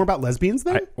talk more about lesbians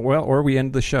then? Or we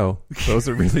end the show. Those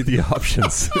are really the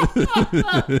options.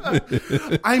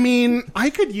 I mean, I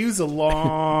could use a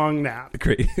long nap.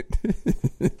 Great.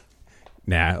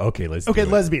 Okay, let's do it.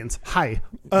 Lesbians. Hi.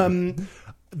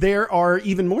 There are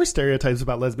even more stereotypes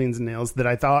about lesbians and nails that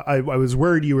I thought I was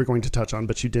worried you were going to touch on,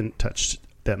 but you didn't touch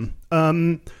them.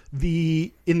 In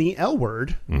the L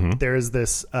word, there's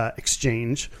this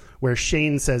exchange where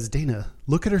Shane says, Dana,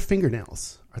 look at her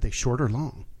fingernails. Are they short or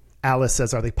long? Alice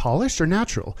says, are they polished or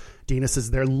natural? Dana says,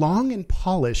 they're long and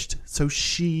polished. So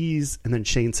and then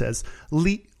Shane says,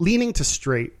 leaning to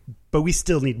straight, but we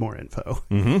still need more info.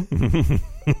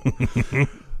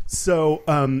 So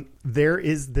there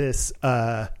is this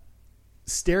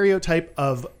stereotype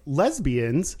of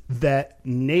lesbians that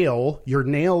your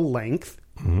nail length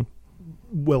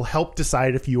will help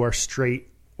decide if you are straight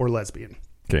or lesbian.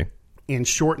 Okay. And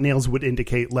short nails would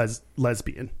indicate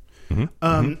lesbian.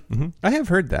 I have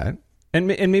heard that. And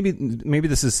maybe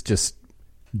this is just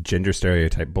gender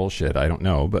stereotype bullshit. I don't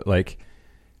know, but like,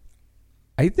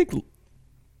 I think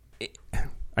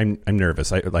I'm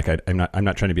nervous. I'm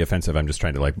not trying to be offensive. I'm just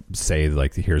trying to like say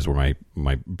like here's where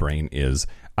my brain is.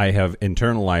 I have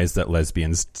internalized that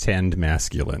lesbians tend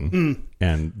masculine,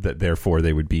 and that therefore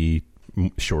they would be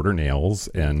shorter nails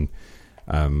and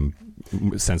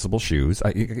sensible shoes.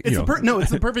 It's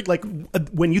the perfect like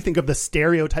when you think of the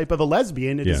stereotype of a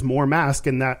lesbian, it is more mask,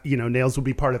 and that nails would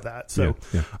be part of that. So,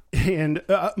 and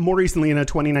more recently in a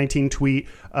 2019 tweet,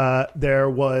 there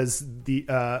was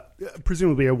the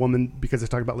presumably a woman, because I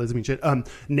talk about lesbian shit,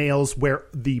 nails where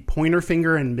the pointer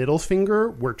finger and middle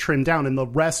finger were trimmed down and the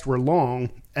rest were long.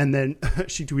 And then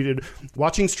she tweeted,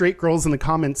 watching straight girls in the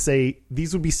comments say,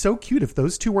 these would be so cute if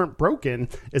those two weren't broken,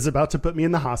 is about to put me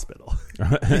in the hospital.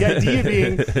 The idea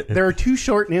being there are too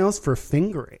short nails for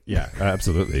fingering. Yeah,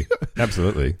 absolutely.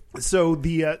 Absolutely. So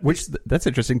that's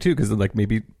interesting too, because like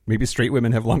maybe straight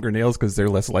women have longer nails because they're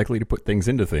less likely to put things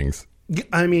into things.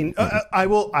 I mean,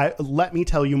 let me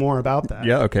tell you more about that.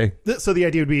 Yeah, okay. So the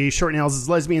idea would be short nails as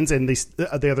lesbians, and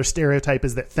the other stereotype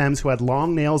is that femmes who had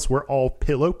long nails were all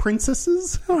pillow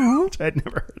princesses, which I'd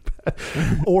never heard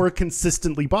that, or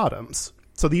consistently bottoms.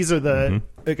 So these are the,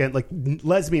 again, like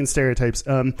lesbian stereotypes.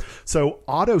 So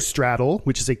Autostraddle,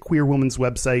 which is a queer woman's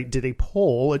website, did a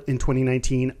poll in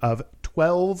 2019 of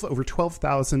over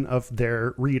 12,000 of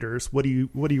their readers. What are you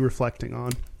reflecting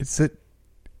on? Is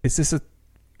this a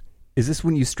Is this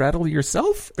when you straddle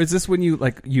yourself? Or is this when you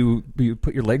you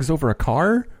put your legs over a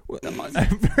car?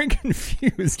 I'm very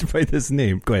confused by this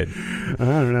name. Go ahead. I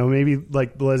don't know. Maybe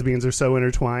like the lesbians are so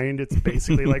intertwined, it's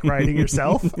basically like riding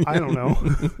yourself. I don't know.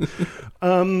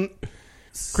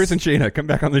 Chris and Shayna, come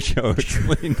back on the show.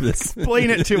 Explain this. Explain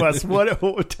it to us.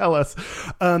 What tell us?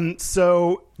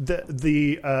 So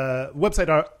the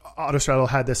website Autostraddle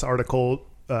had this article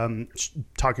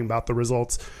talking about the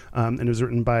results, and it was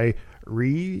written by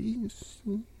Reese.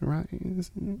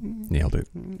 Nailed it.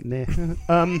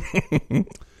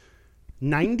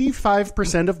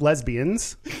 95% of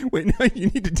lesbians. Wait, now you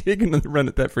need to take another run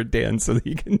at that for Dan so that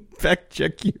he can fact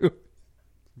check you.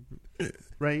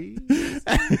 Right.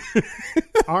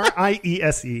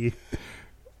 Riese.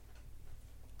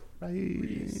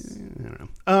 Right. I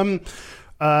don't know.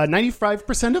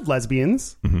 95% of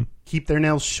lesbians keep their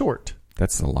nails short.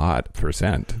 That's a lot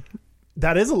percent.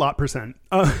 That is a lot percent.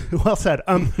 Well said.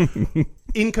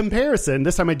 In comparison,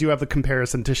 this time I do have the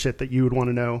comparison to shit that you would want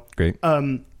to know. Great.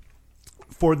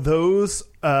 For those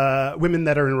women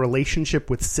that are in a relationship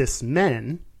with cis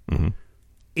men,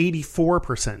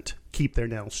 84% keep their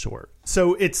nails short.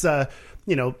 So it's a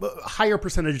higher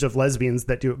percentage of lesbians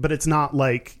that do it, but it's not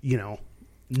like,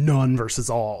 none versus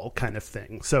all kind of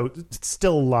thing. So it's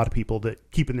still a lot of people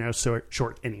that keep their nails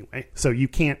short anyway. So you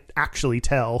can't actually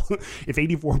tell if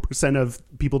 84% of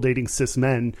people dating cis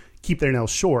men keep their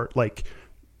nails short. Like,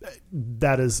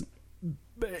 that is,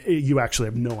 you actually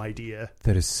have no idea.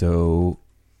 That is so,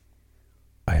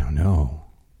 I don't know.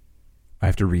 I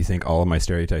have to rethink all of my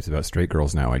stereotypes about straight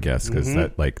girls now, I guess, because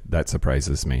that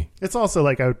surprises me. It's also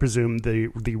like, I would presume the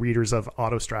readers of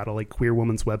Autostraddle, like Queer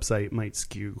Woman's website, might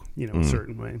skew, a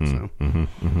certain way. So,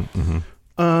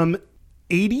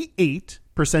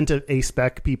 88% of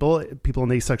aspec people in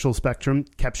the asexual spectrum,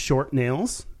 kept short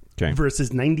nails,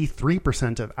 versus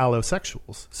 93% of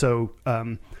allosexuals. So,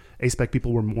 aspec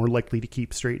people were more likely to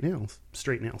keep straight nails.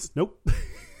 Nope.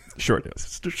 Short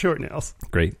nails. Short nails.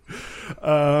 Great.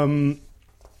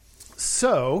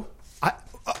 So,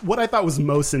 what I thought was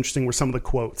most interesting were some of the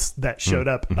quotes that showed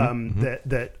up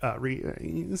that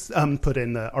put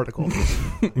in the article.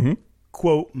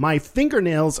 Quote, "My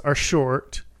fingernails are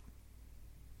short.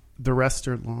 The rest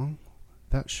are long."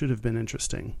 That should have been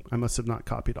interesting. I must have not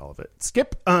copied all of it.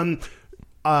 Skip.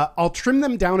 I'll trim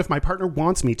them down if my partner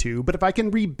wants me to, but if I can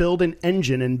rebuild an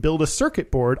engine and build a circuit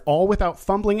board all without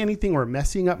fumbling anything or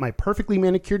messing up my perfectly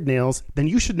manicured nails, then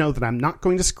you should know that I'm not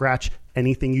going to scratch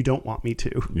anything you don't want me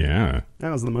to. Yeah.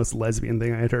 That was the most lesbian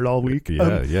thing I had heard all week.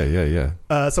 Yeah.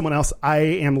 Someone else, I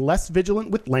am less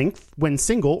vigilant with length when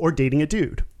single or dating a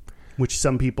dude, which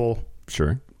some people...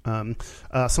 Sure.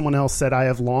 Someone else said, I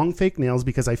have long fake nails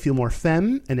because I feel more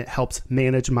femme and it helps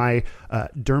manage my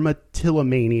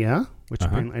dermatillomania, which is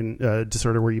a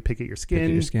disorder where you pick at your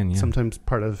skin, sometimes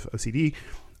part of OCD.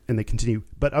 And they continue,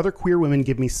 but other queer women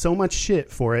give me so much shit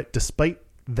for it despite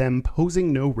them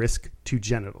posing no risk to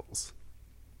genitals.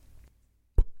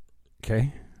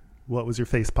 Okay. What was your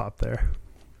face pop there?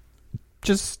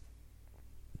 Just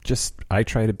I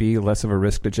try to be less of a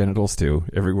risk to genitals too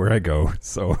everywhere I go,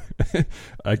 so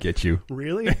I get you.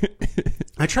 Really?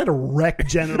 I try to wreck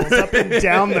genitals up and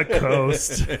down the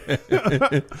coast.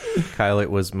 Kyle,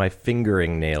 it was my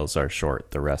fingering nails are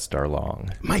short, the rest are long.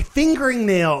 My fingering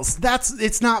nails.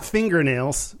 It's not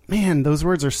fingernails. Man, those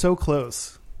words are so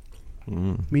close.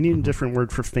 We need a different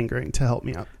word for fingering to help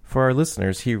me out. For our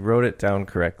listeners, he wrote it down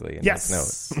correctly in his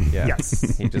notes. Yeah.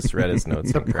 Yes. He just read his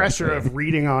notes. The pressure of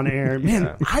reading on air.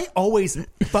 Man, I always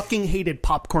fucking hated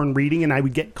popcorn reading, and I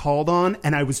would get called on,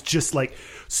 and I was just like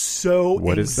so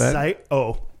What is that?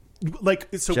 Oh, like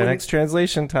so. Gen X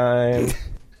translation time.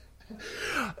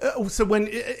 So when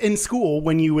in school,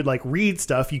 when you would like read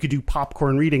stuff, you could do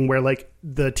popcorn reading where like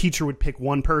the teacher would pick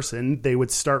one person, they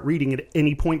would start reading at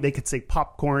any point. They could say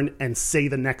popcorn and say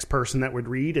the next person that would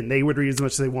read, and they would read as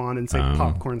much as they want and say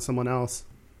popcorn someone else.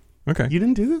 Okay. You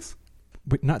didn't do this?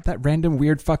 But not that random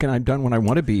weird fucking I'm done when I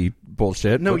want to be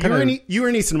bullshit. No, you were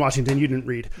in Easton, Washington. You didn't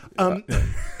read.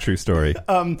 True story.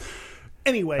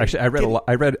 Anyway, actually, I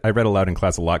read aloud in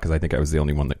class a lot because I think I was the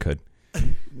only one that could.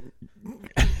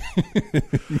 I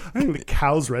think the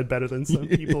cows read better than some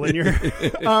people in your.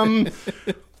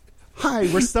 Hi,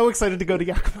 we're so excited to go to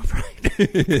Yakima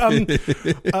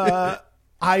Pride.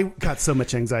 I got so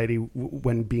much anxiety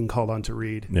when being called on to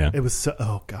read. Yeah, it was so.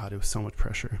 Oh God, it was so much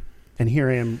pressure. And here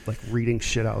I am, like reading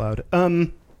shit out loud.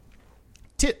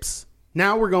 Tips.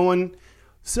 Now we're going.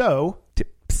 So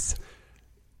tips.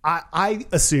 I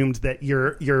assumed that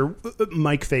your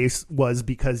mic face was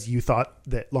because you thought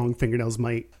that long fingernails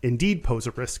might indeed pose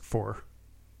a risk for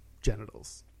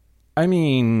genitals. I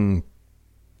mean,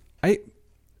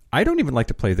 I don't even like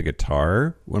to play the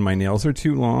guitar when my nails are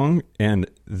too long, and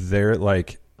they're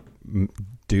like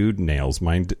dude nails.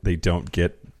 Mine, they don't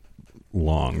get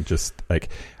long. Just like,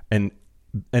 and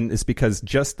it's because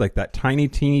just like that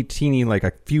teeny, like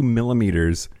a few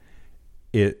millimeters,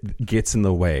 it gets in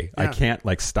the way. I can't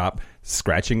like stop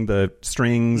scratching the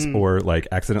strings or like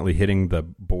accidentally hitting the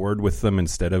board with them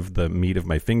instead of the meat of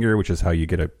my finger, which is how you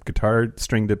get a guitar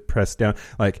string to press down.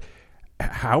 Like,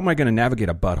 how am I going to navigate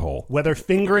a butthole? Whether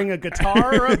fingering a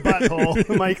guitar or a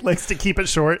butthole, Mike likes to keep it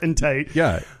short and tight.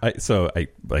 Yeah. I'm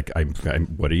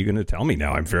what are you going to tell me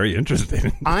now? I'm very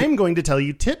interested. I'm going to tell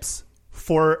you tips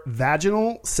for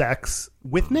vaginal sex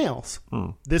with nails.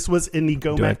 This was in the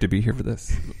Do I have to be here for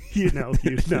this? You know.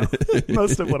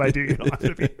 Most of what I do, you don't have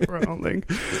to be here for, I don't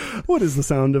think. What is the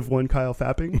sound of one Kyle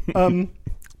fapping?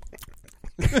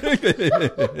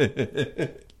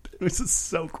 This is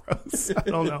so gross. I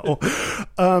don't know.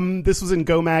 This was in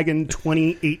Go Mag in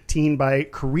 2018 by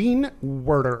Corrine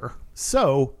Werder.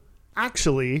 So,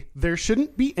 actually, there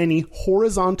shouldn't be any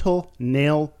horizontal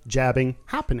nail jabbing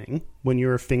happening when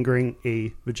you're fingering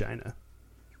a vagina.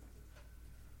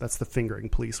 That's the fingering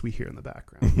police we hear in the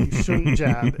background. You shouldn't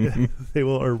jab. They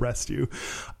will arrest you.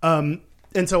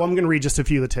 And so I'm going to read just a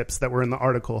few of the tips that were in the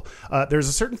article. There's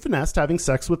a certain finesse to having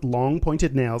sex with long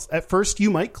pointed nails. At first, you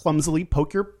might clumsily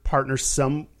poke your partner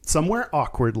somewhere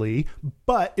awkwardly,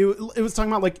 but it was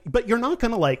talking about like, but you're not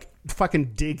going to like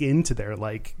fucking dig into their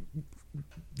like,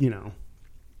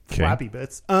 flappy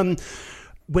bits.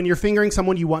 When you're fingering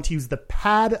someone, you want to use the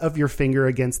pad of your finger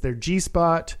against their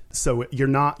G-spot. So you're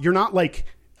not like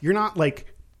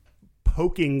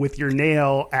poking with your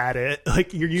nail at it,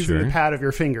 like you're using the pad of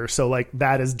your finger. So like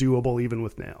that is doable even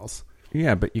with nails.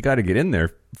 Yeah, but you got to get in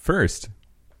there first.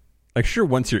 Like, sure,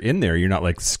 once you're in there, you're not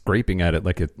like scraping at it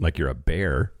like you're a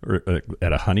bear or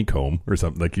at a honeycomb or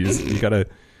something. Like you got to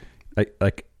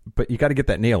but you got to get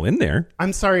that nail in there.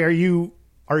 I'm sorry. Are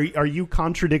you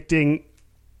contradicting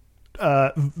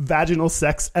vaginal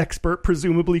sex expert,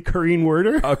 presumably Corrine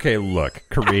Werder? Okay, look,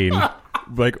 Corrine.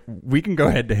 Like, we can go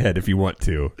head to head if you want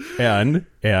to. And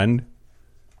I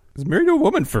was married to a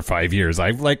woman for 5 years.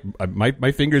 I've like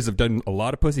my fingers have done a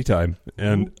lot of pussy time,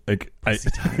 and like pussy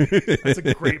time. That's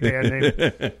a great band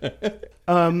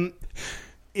name.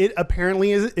 It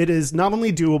apparently is not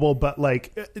only doable, but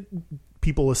like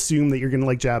people assume that you're going to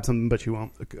like jab something, but you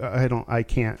won't. I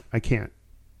can't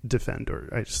defend, or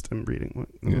I just am reading.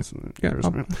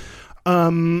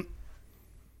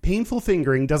 Painful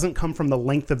fingering doesn't come from the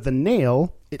length of the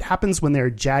nail. It happens when there are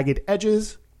jagged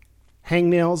edges,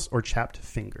 hangnails, or chapped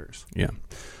fingers. Yeah.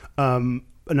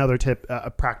 Another tip,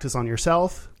 practice on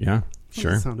yourself. Yeah,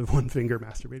 sure. The sound of one finger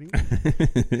masturbating.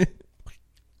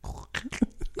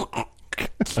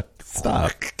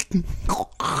 Stop.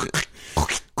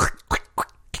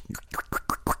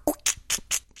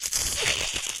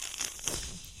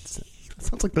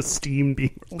 Sounds like the steam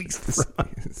being released from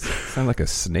it. Sound like a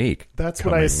snake. That's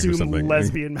what I assume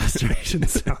lesbian masturbation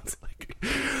sounds like.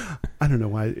 I don't know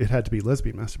why it had to be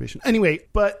lesbian masturbation. Anyway,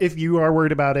 but if you are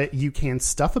worried about it, you can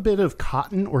stuff a bit of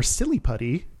cotton or silly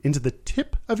putty into the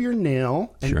tip of your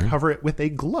nail and cover it with a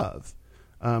glove,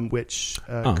 which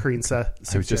Corrine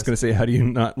suggests. I was just going to say, how do you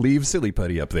not leave silly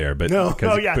putty up there? But put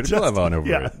a glove on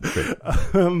over it.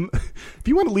 If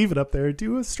you want to leave it up there,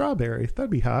 do a strawberry.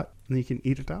 That'd be hot. And you can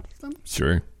eat it out of them.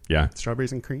 Sure. Yeah.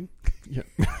 Strawberries and cream. Yeah.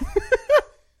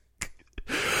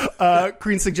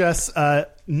 Crean suggests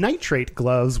nitrate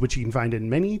gloves, which you can find in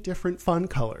many different fun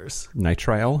colors.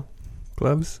 Nitrile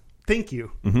gloves? Thank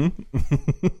you.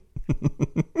 Mm-hmm.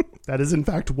 That is, in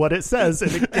fact, what it says.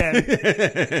 And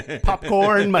again,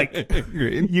 popcorn, Mike.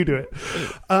 You do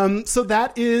it. So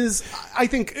that is, I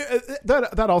think,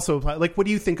 that also applies. Like, what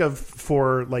do you think of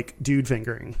for, like, dude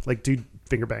fingering? Like, dude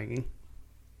finger banging?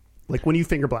 Like, when you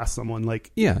finger blast someone,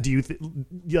 like, do you,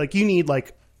 you need,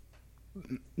 like,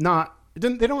 not...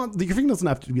 Your finger doesn't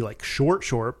have to be like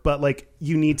short, but like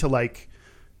you need to like,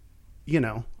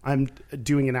 I'm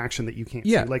doing an action that you can't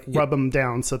see. Like rub them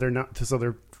down so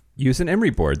they're use an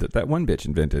emery board that one bitch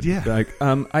invented. Yeah. Like,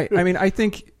 I mean, I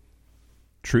think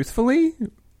truthfully,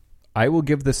 I will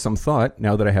give this some thought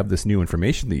now that I have this new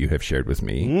information that you have shared with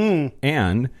me,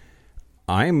 and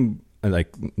I'm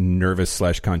like nervous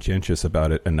 / conscientious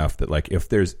about it enough that like if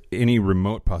there's any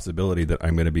remote possibility that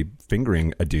I'm going to be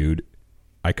fingering a dude,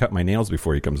 I cut my nails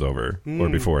before he comes over or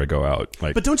before I go out.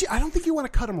 Like, but don't you? I don't think you want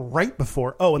to cut them right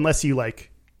before. Oh, unless you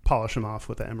like polish them off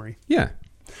with the emery. Yeah.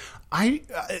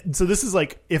 So this is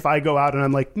like if I go out and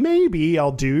I'm like maybe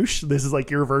I'll douche. This is like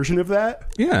your version of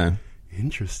that. Yeah.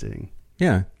 Interesting.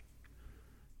 Yeah.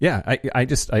 Yeah. I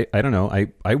don't know.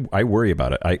 I worry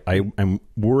about it. I'm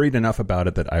worried enough about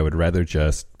it that I would rather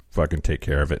just fucking take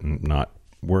care of it and not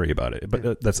worry about it.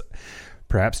 But that's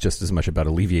perhaps just as much about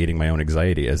alleviating my own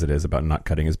anxiety as it is about not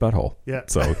cutting his butthole. Yeah.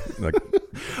 So, like,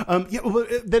 well,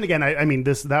 then again, I mean,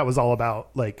 that was all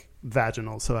about like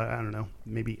vaginal. So I don't know.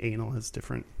 Maybe anal has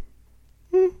different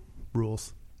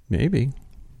rules. maybe.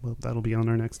 Well, that'll be on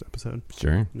our next episode.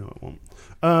 Sure. No, it won't.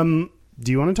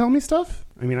 Do you want to tell me stuff?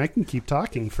 I mean, I can keep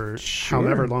talking for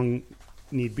however long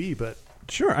need be, but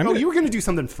Sure. you were going to do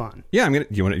something fun. Yeah, I'm gonna.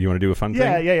 You want to do a fun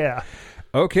thing? Yeah.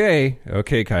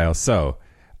 Okay, Kyle. So,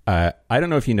 I don't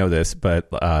know if you know this, but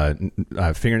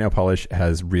fingernail polish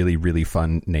has really, really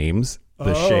fun names.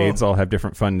 The shades all have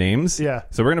different fun names. Yeah.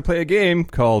 So we're gonna play a game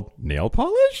called Nail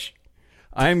Polish.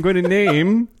 I'm going to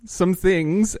name some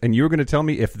things, and you're going to tell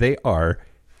me if they are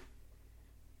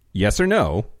yes or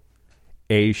no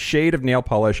a shade of nail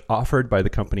polish offered by the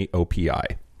company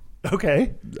OPI.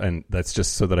 Okay. And that's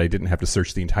just so that I didn't have to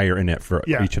search the entire internet for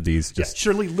each of these. Just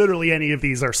surely, literally, any of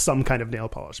these are some kind of nail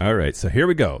polish. All right, so here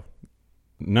we go.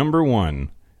 Number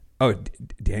one. Oh,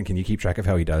 Dan, can you keep track of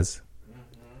how he does?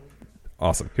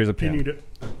 Awesome. Here's a pen. You need it.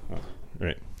 All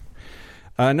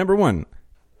right. Number one.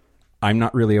 I'm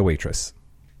not really a waitress.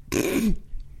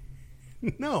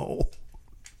 No.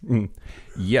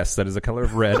 Yes, that is a color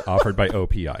of red offered by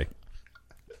OPI.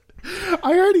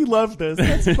 I already love this.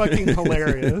 That's fucking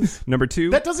hilarious. Number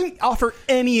two. That doesn't offer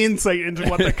any insight into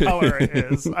what the color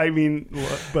is. I mean,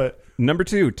 but Number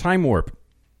two, time warp.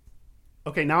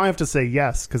 okay, now I have to say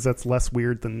yes because that's less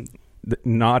weird than.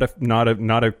 Not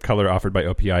a color offered by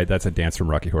OPI. That's a dance from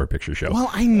Rocky Horror Picture Show. Well,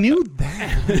 I knew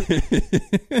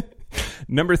that.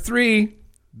 Number three,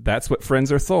 that's what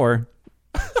friends are Thor.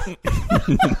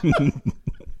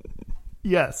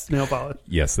 Yes, nail polish.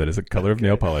 Yes, that is a color of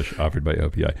nail polish offered by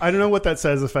OPI. I don't know what that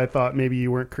says. If I thought maybe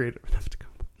you weren't creative enough to come.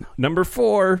 No, Number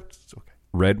four,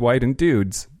 red, white, and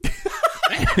dudes.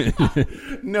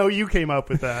 no, you came up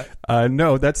with that.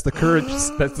 No, that's the current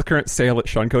sale at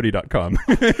SeanCody.com.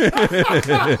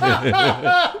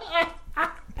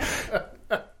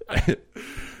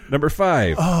 Number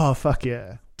five. Oh, fuck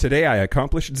yeah. Today I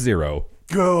accomplished 0.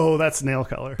 Go, that's nail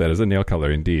color. That is a nail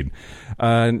color indeed.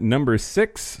 Number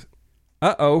six.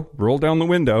 Roll down the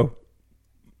window.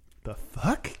 The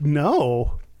fuck?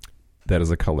 No. That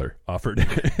is a color offered.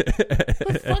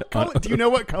 The fuck color? Do you know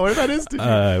what color that is?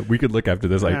 We could look after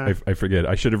this. Yeah. I forget.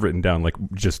 I should have written down like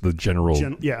just the general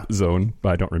zone, but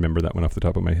I don't remember that one off the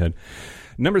top of my head.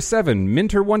 Number 7,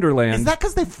 Minter Wonderland. Is that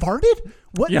because they farted?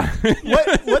 What? Yeah.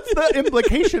 What's the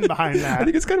implication behind that? I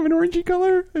think it's kind of an orangey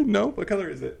color. No, what color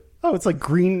is it? Oh, it's like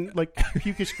green, like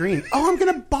pukish green. Oh, I'm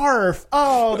gonna barf.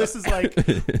 Oh, this is like.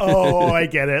 Oh, I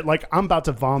get it. Like I'm about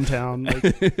to vom town. Like,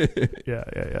 yeah.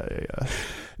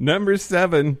 Number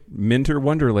 7, Minter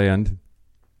Wonderland.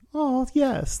 Oh,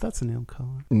 yes, that's a nail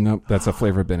color. Nope, that's a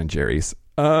flavor of Ben and Jerry's.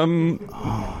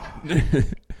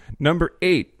 Number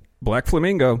 8, Black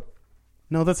Flamingo.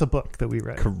 No, that's a book that we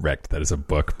read. Correct. That is a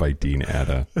book by Dean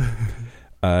Atta.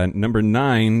 Number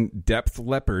 9, Depth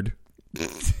Leopard.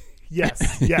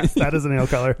 Yes, that is a nail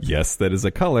color. Yes, that is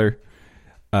a color.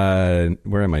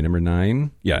 Where am I? Number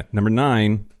 9? Yeah, number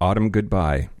 9, Autumn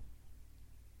Goodbye.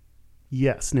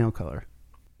 Yes, nail color.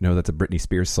 No, that's a Britney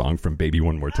Spears song from Baby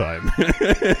One More Time.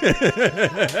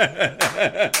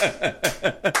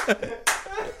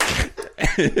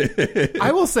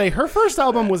 I will say her first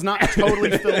album was not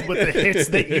totally filled with the hits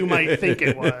that you might think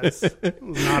it was. It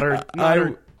was not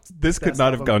her. This could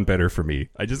not have gone better for me.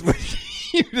 I just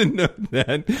wish you to know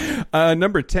that.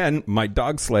 Number 10, My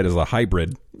Dog Sled is a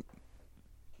Hybrid.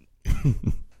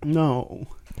 No.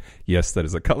 Yes, that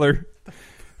is a color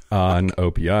on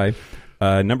OPI.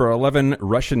 Number 11,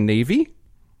 Russian Navy.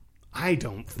 I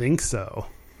don't think so.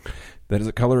 That is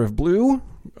a color of blue.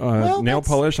 Nail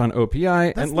polish on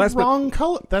OPI. That's and the wrong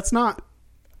color. That's not...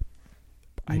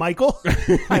 Michael?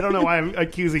 I don't know why I'm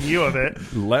accusing you of it.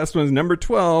 Last one's number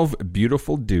 12,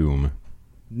 Beautiful Doom.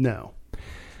 No.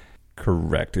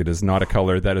 Correct. It is not a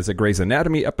color. That is a Grey's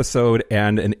Anatomy episode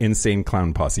and an Insane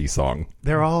Clown Posse song.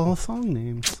 They're all song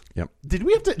names. Yep. Did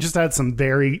we have to just add some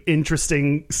very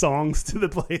interesting songs to the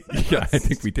playlist? Yeah, I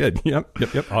think we did. Yep.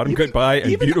 Autumn Goodbye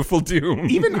and Beautiful Doom.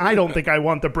 Even I don't think I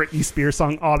want the Britney Spears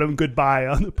song Autumn Goodbye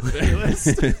on the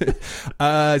playlist.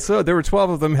 So there were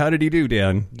 12 of them. How did he do,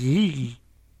 Dan?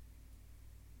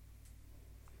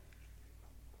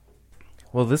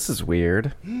 Well, this is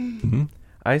weird. Mm-hmm.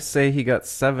 I say he got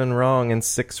 7 wrong and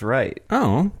 6 right.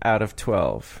 Oh. Out of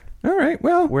 12. All right.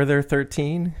 Well. Were there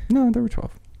 13? No, there were 12.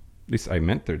 At least I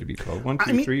meant there to be 12. 1,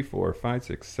 2, 3, 4, 5,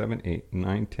 6, 7, 8,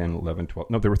 9, 10, 11, 12.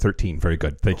 No, there were 13. Very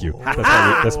good. Thank you.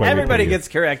 That's why Everybody gets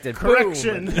corrected.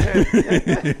 Correction.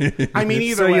 I mean,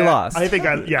 either So way, you lost.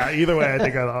 Either way, I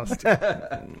think I lost.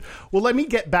 Well, let me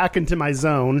get back into my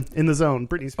zone. In the zone,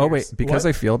 Britney Spears. Oh, wait. Because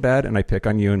I feel bad and I pick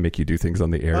on you and make you do things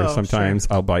on the air sometimes,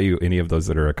 I'll buy you any of those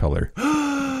that are a color.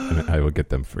 And I will get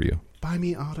them for you. Buy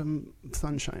me Autumn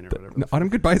Sunshine or whatever. No, Autumn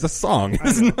Goodbye is a song.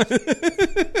 Isn't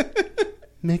it?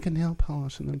 Make a nail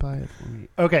polish and then buy it for me.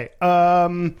 Okay.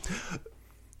 I'm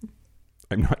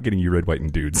not getting you red, white,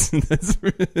 and dudes. It's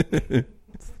the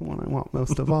one I want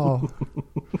most of all.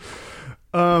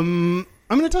 I'm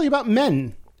going to tell you about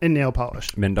men in nail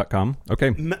polish. Men.com.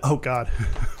 Okay. Oh, God.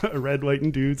 Red, white,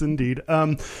 and dudes, indeed.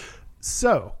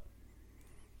 So,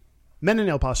 men in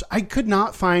nail polish. I could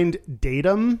not find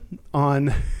datum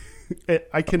on...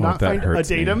 I cannot find a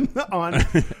datum on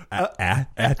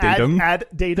add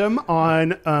datum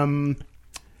on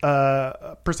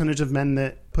percentage of men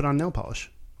that put on nail polish.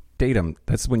 Datum.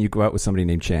 That's when you go out with somebody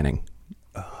named Channing.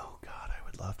 Oh God, I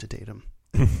would love to date him.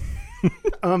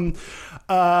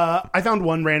 I found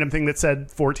one random thing that said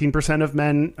 14% of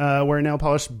men wear nail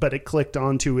polish, but it clicked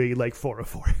onto a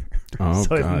 404. Oh,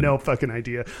 so I have God. no fucking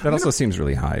idea. That also seems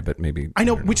really high, but maybe... I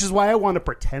know, which is why I want to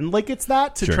pretend like it's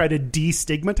that to try to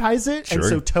destigmatize it. And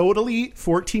so totally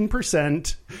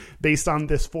 14% based on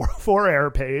this 404 error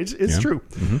page is true.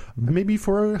 Maybe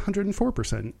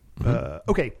 404%.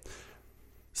 Okay.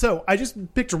 So I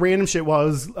just picked random shit while I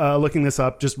was looking this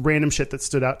up, just random shit that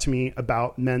stood out to me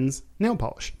about men's nail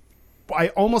polish. I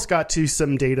almost got to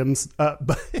some datums,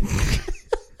 but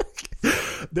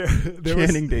there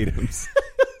Channing datums.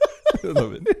 I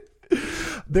love it.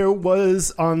 There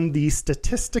was on the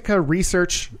Statistica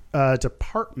Research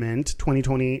Department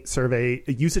 2020 survey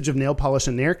a usage of nail polish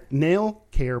and nail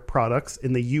care products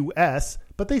in the U.S.,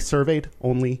 but they surveyed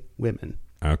only women.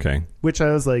 Okay. Which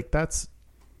I was like, that's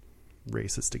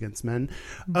racist against men.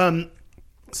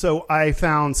 So I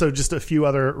found, just a few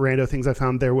other rando things I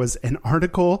found. There was an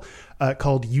article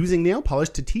called Using Nail Polish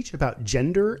to Teach About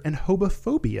Gender and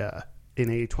Homophobia in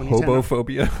a 2010.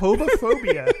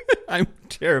 Homophobia. I'm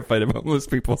terrified of homeless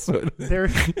people. So They're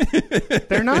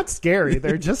not scary.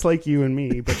 They're just like you and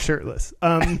me, but shirtless.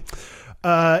 In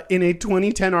a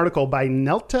 2010 article by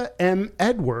Nelta M.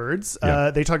 Edwards,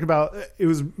 they talked about, it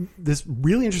was this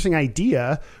really interesting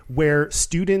idea where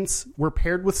students were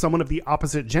paired with someone of the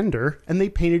opposite gender and they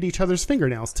painted each other's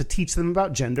fingernails to teach them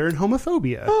about gender and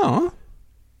homophobia. Oh,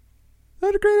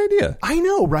 that's a great idea. I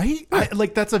know, right?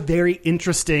 That's a very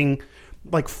interesting,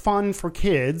 fun for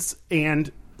kids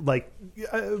and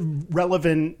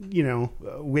relevant,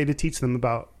 way to teach them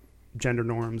about gender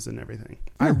norms and everything.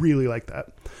 I really like that.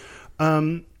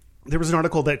 There was an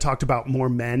article that talked about more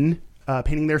men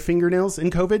painting their fingernails in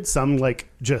COVID. Some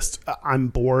I'm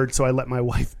bored, so I let my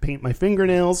wife paint my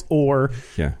fingernails. Or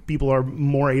people are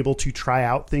more able to try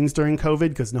out things during COVID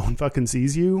because no one fucking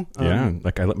sees you. I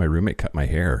let my roommate cut my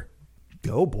hair.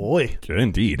 Oh boy,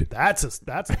 indeed. That's a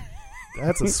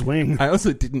swing. I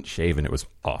also didn't shave, and it was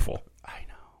awful. I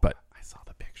know, but I saw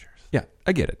the pictures. Yeah,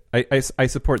 I get it. I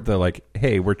support the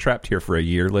hey, we're trapped here for a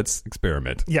year. Let's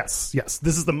experiment. Yes.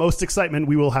 This is the most excitement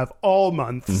we will have all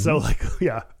month. Mm-hmm.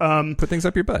 So put things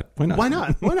up your butt. Why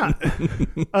not? Why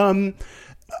not?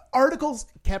 Articles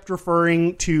kept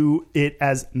referring to it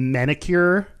as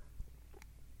manicure.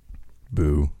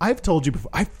 Boo. I've told you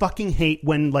before. I fucking hate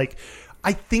when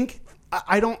I think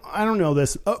I don't know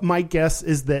this. My guess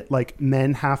is that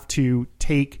men have to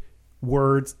take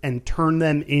words and turn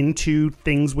them into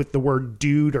things with the word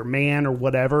dude or man or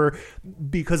whatever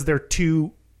because they're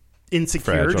too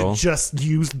insecure fragile to just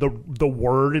use the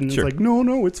word and it's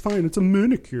no, it's fine, it's a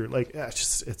manicure.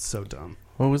 It's so dumb.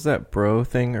 What was that bro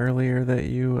thing earlier that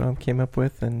you came up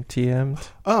with and TM'd?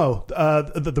 Oh,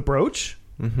 the brooch?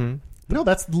 Mm-hmm. No,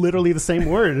 that's literally the same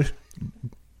word.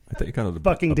 I thought you called it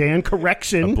fucking Dan,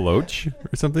 correction. A bloach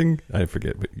or something? I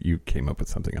forget, but you came up with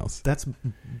something else. That's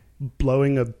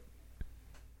blowing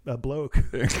a bloke.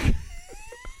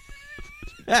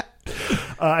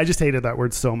 I just hated that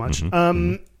word so much.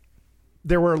 Mm-hmm.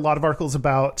 There were a lot of articles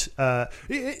about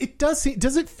does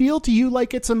it feel to you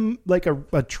like it's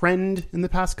a trend in the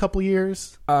past couple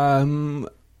years?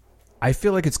 I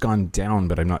feel like it's gone down,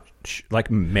 but I'm not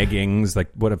meggings,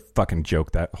 what a fucking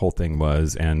joke that whole thing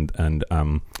was, and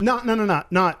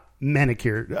not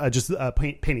manicure, just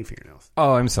painting fingernails.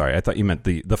 Oh, I'm sorry. I thought you meant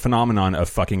the phenomenon of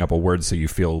fucking up a word so you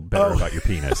feel better about your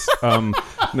penis. No.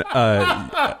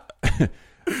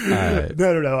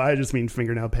 I just mean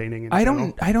fingernail painting. I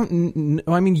don't.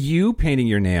 I mean, you painting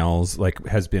your nails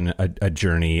has been a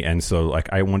journey, and so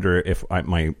I wonder if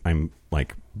I'm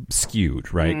like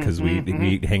skewed, right? Because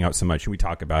we hang out so much and we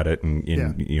talk about it, and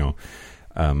you know,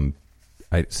 I'm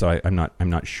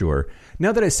not sure.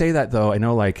 Now that I say that, though, I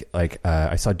know like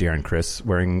I saw Darren Criss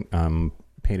wearing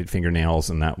painted fingernails,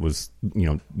 and that was, you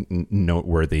know,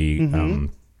 noteworthy.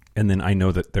 And then I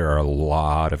know that there are a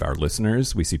lot of our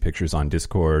listeners. We see pictures on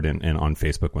Discord and on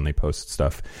Facebook when they post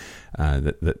stuff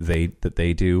that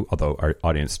they do. Although our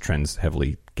audience trends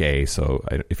heavily gay, so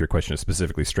if your question is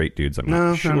specifically straight dudes, I'm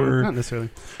not sure. No, not necessarily.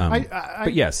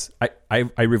 But yes,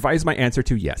 I revised my answer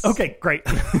to yes. Okay, great.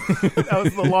 That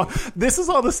was the long. This is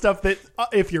all the stuff that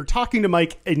if you're talking to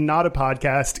Mike and not a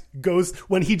podcast, goes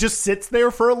when he just sits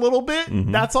there for a little bit.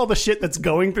 That's all the shit that's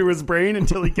going through his brain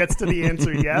until he gets to the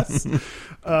answer yes.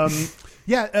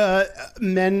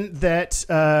 Men that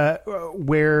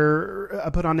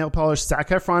put on nail polish: Zac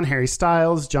Efron, Harry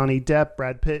Styles, Johnny Depp,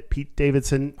 Brad Pitt, Pete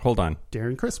Davidson. Hold on.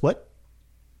 Darren Criss. What?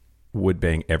 Would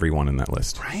bang everyone in that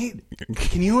list. Right?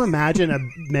 Can you imagine a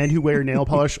men who wear nail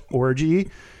polish orgy?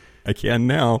 I can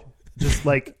now. Just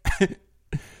like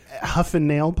huffing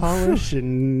nail polish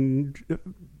and...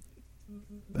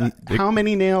 how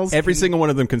many nails? Every single one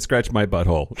of them can scratch my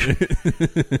butthole.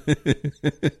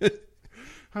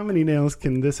 How many nails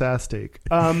can this ass take?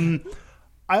 I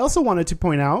also wanted to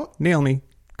point out... Nail me.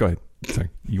 Go ahead. Sorry.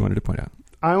 You wanted to point out.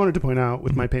 I wanted to point out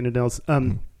with my painted nails...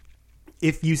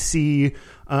 if you see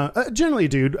generally a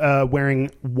dude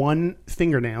wearing one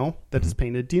fingernail that is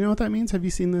painted, do you know what that means? Have you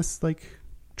seen this like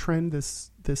trend, this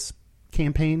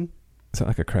campaign? Is that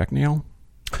like a crack nail?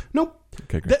 Nope.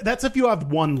 Okay, great. That's if you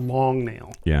have one long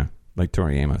nail. Yeah, like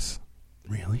Tori Amos.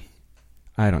 Really?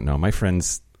 I don't know. My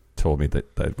friends told me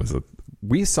that was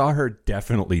we saw her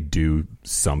definitely do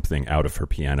something out of her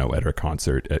piano at her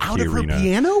concert at out the of arena. Her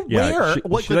piano? Yeah,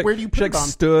 Where? Where do you put it on?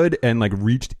 She stood and like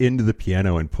reached into the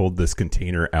piano and pulled this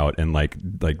container out and like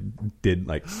did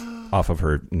like off of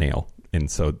her nail. And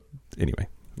so anyway,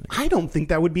 I don't think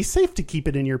that would be safe to keep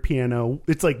it in your piano.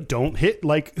 It's like don't hit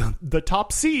like the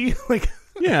top C. Like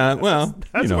yeah, well,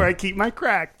 that's where I keep my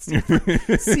cracks.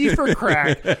 C for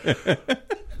crack.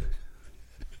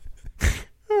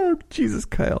 Oh Jesus,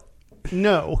 Kyle.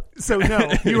 No. So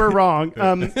no, you were wrong.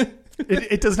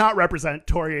 It does not represent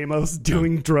Tori Amos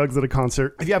doing drugs at a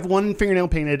concert. If you have one fingernail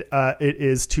painted, it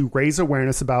is to raise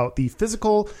awareness about the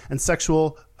physical and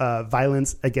sexual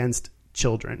violence against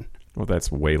children. Well,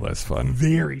 that's way less fun.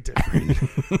 Very different.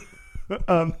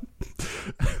 I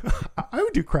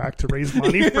would do crack to raise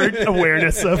money for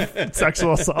awareness of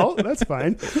sexual assault. That's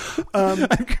fine. I'm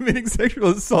committing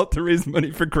sexual assault to raise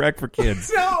money for crack for kids.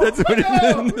 No, that's what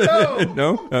no.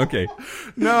 No? Okay.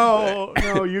 No,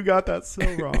 you got that so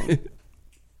wrong.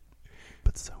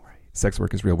 But so right. Sex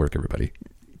work is real work, everybody.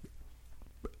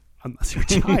 Unless you're a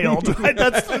child.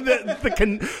 That's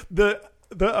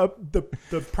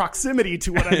the proximity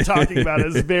to what I'm talking about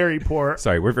is very poor.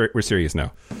 Sorry, we're serious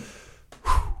now.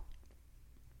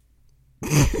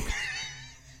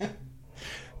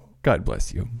 God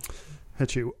bless you.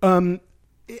 Hit you.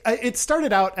 It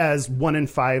started out as 1 in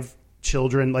 5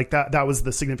 children, like that was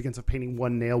the significance of painting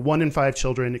one nail. 1 in 5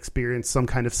 children experience some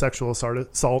kind of sexual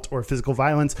assault or physical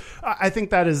violence. I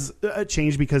think that is a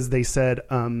change because they said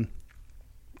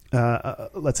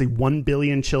let's say 1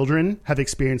 billion children have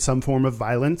experienced some form of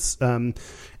violence, and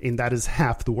that is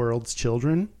half the world's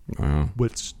children. Wow.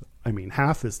 Which, I mean,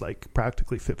 half is like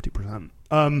practically 50%.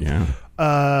 Yeah.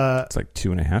 It's like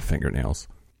 2.5 fingernails.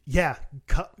 Yeah.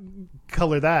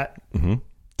 Color that,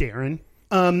 Darren.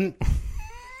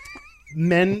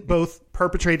 Men both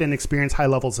perpetrate and experience high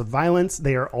levels of violence.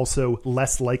 They are also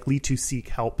less likely to seek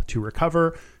help to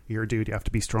recover. You're a dude, you have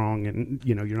to be strong, and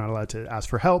you're not allowed to ask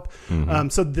for help.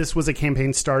 So this was a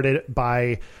campaign started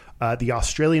by the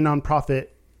Australian nonprofit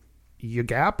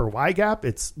YGAP or YGAP.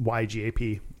 It's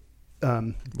YGAP.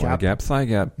 YGAP, Thigh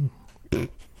Gap.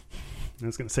 I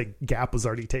was going to say Gap was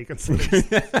already taken, so they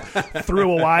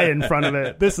threw a Y in front of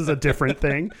it. This is a different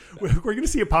thing. We're going to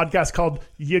see a podcast called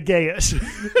Gayish.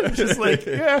 Just like,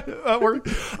 yeah,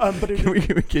 but Can we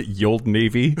get Yold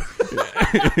Navy?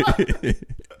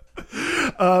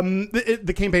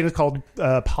 The campaign is called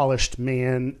Polished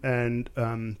Man, and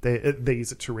they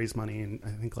use it to raise money. And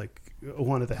I think like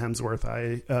one of the Hemsworth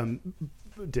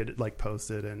did it, like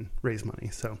posted and raise money.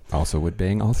 So also would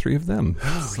bang all 3 of them.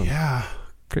 Oh so, yeah,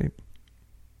 great.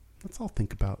 Let's all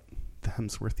think about the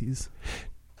Hemsworthies.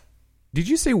 Did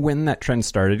you say when that trend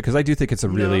started? Because I do think it's a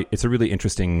really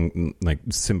interesting like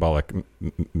symbolic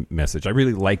message. I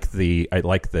really like the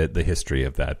history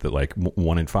of that. That like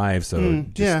 1 in 5, so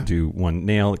just do one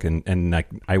nail, and like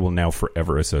I will now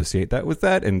forever associate that with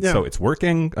that, and so it's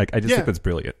working. Like I just think that's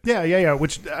brilliant. Yeah.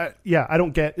 Which I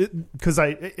don't get it, because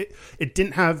it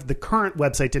didn't have, the current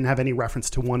website didn't have any reference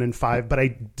to 1 in 5, but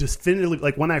I definitively,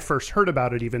 like when I first heard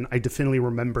about it, even I definitely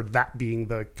remembered that being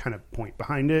the kind of point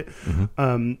behind it.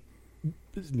 Mm-hmm.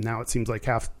 Now it seems like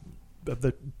half of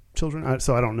the children,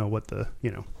 so I don't know what the,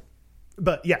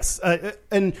 but yes,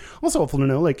 and also helpful to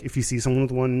know, like if you see someone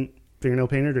with one fingernail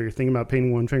painted, or you're thinking about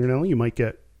painting one fingernail, you might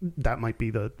get, that might be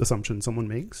the assumption someone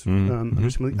makes.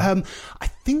 I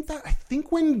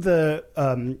think when the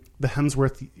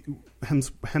Hemsworth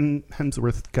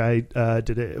guy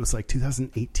did it, it was like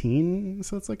 2018,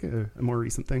 so it's like a more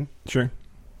recent thing. Sure.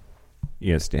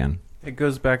 Yes, Dan. It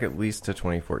goes back at least to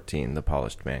 2014, the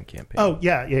Polished Man campaign. Oh,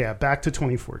 yeah. Back to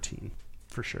 2014,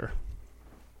 for sure.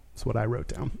 That's what I wrote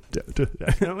down.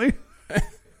 Definitely.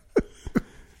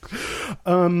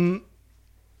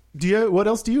 What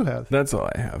else do you have? That's all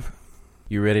I have.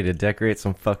 You ready to decorate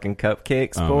some fucking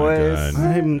cupcakes, Oh boys?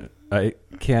 my God. I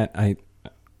can't. I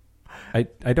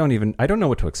don't know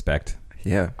what to expect.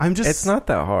 Yeah, it's not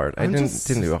that hard. I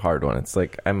didn't do a hard one. It's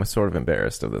like I'm sort of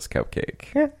embarrassed of this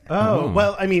cupcake.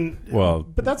 Well, I mean,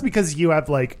 but that's because you have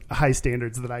like high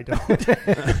standards that I don't.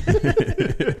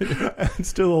 I'm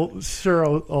still sure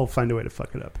I'll find a way to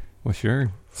fuck it up. Well,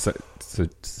 sure. So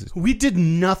we did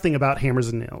nothing about hammers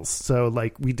and nails, so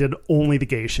like we did only the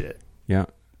gay shit. Yeah.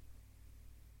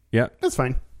 That's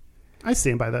fine. I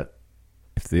stand by that.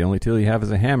 If the only tool you have is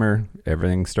a hammer,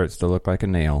 everything starts to look like a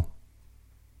nail.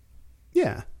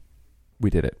 Yeah. We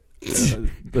did it.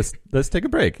 Let's take a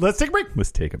break. Let's take a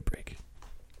break.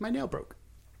 My nail broke.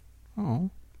 Oh.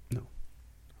 No.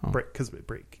 Oh. Break, because it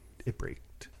braked.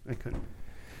 I couldn't.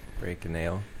 Break a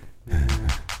nail. This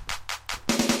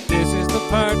is the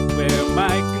part where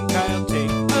Mike and Kyle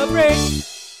take a break.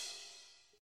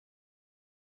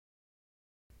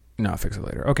 No, I'll fix it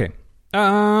later. Okay.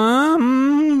 Are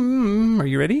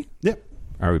you ready? Yep.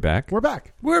 Are we back? We're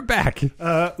back.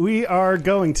 We are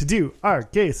going to do our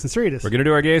gayest and straightest. We're going to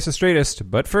do our gayest and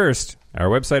straightest, but first, our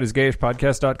website is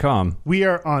gayishpodcast.com. We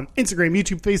are on Instagram,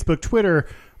 YouTube, Facebook, Twitter,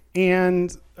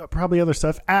 and probably other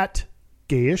stuff at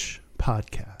Gayish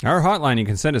Podcast. Our hotline, you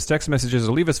can send us text messages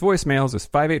or leave us voicemails, is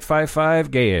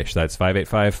 5855-GAYISH. That's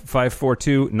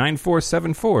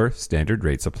 585-542-9474. Standard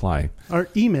rates apply. Our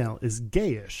email is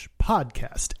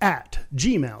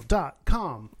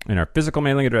gayishpodcast@gmail.com. And our physical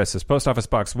mailing address is Post Office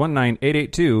Box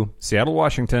 19882, Seattle,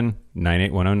 Washington,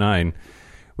 98109.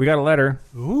 We got a letter.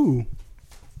 Ooh.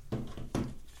 You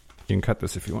can cut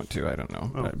this if you want to. I don't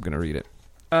know. I'm going to read it.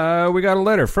 We got a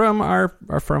letter from our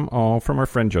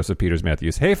friend Joseph Peters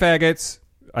Matthews. Hey, faggots.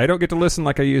 I don't get to listen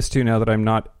like I used to now that I'm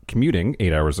not commuting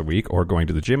 8 hours a week or going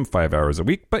to the gym 5 hours a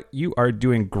week, but you are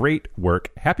doing great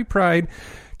work. Happy Pride.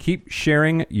 Keep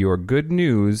sharing your good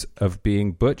news of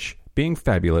being butch, being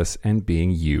fabulous, and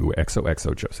being you.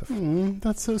 XOXO, Joseph.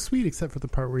 That's so sweet, except for the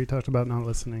part where you talked about not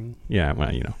listening. Yeah,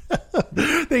 well, you know.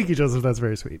 Thank you, Joseph. That's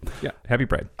very sweet. Yeah, happy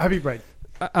Pride. Happy Pride.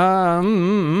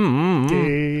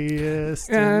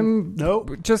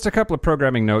 Nope. Just a couple of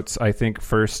programming notes. I think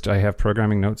first I have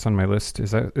programming notes on my list.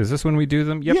 Is this when we do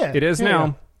them? Yep, yeah, it is now.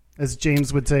 Yeah. As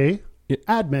James would say,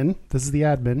 admin. This is the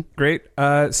admin. Great.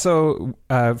 So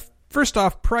first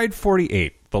off, Pride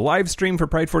 48. The live stream for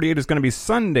Pride 48 is going to be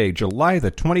Sunday, July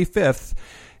the 25th.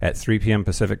 At 3 p.m.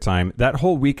 Pacific time. That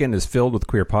whole weekend is filled with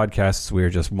queer podcasts. We are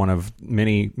just one of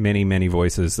many, many, many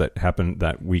voices that happen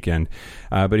that weekend.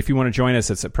 But if you want to join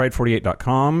us, it's at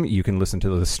pride48.com. You can listen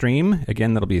to the stream.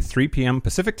 Again, that'll be 3 p.m.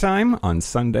 Pacific time on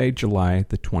Sunday, July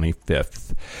the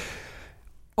 25th.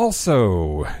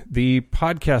 Also, the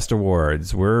podcast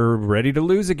awards. We're ready to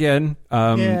lose again.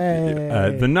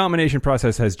 The nomination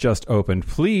process has just opened.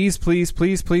 Please, please,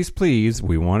 please, please, please.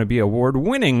 We want to be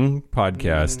award-winning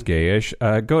podcast, Gayish.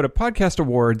 Go to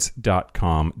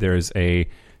podcastawards.com. There's a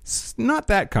not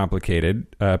that complicated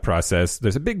process.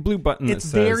 There's a big blue button that says...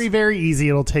 It's very, very easy.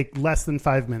 It'll take less than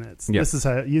 5 minutes. Yep. This is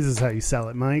how you sell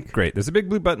it, Mike. Great. There's a big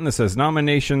blue button that says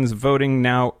nominations, voting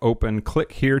now open.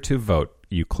 Click here to vote.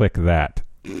 You click that.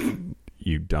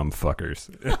 You dumb fuckers.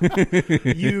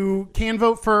 You can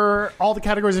vote for all the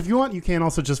categories if you want. You can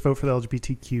also just vote for the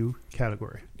LGBTQ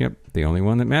category. Yep, the only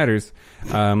one that matters.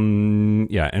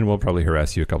 Yeah, and we'll probably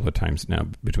harass you a couple of times now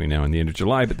between now and the end of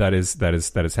July, but that is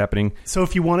happening. So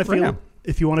if you want to feel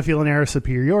an air of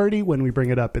superiority when we bring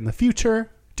it up in the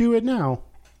future, do it now.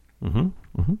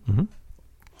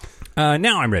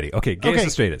 Now I'm ready. Okay, gayest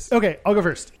and straightest. Okay, I'll go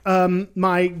first.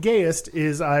 My gayest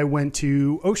is I went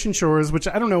to Ocean Shores, which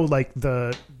I don't know like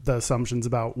the assumptions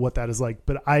about what that is like,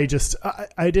 but I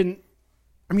didn't.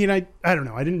 I mean, I don't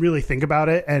know. I didn't really think about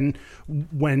it. And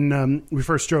when we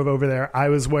first drove over there, I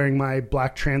was wearing my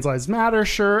Black Trans Lives Matter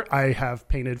shirt. I have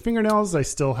painted fingernails. I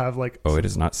still have like... Oh, it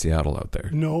is not Seattle out there.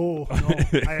 No.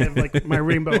 I have like my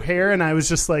rainbow hair. And I was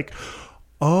just like,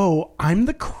 oh, I'm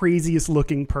the craziest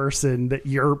looking person that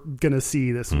you're going to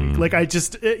see this week. Like I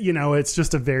just, it's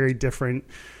just a very different...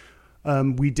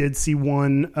 we did see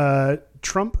one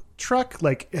Trump truck,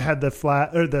 like it had the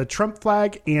flag or the Trump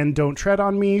flag and "Don't Tread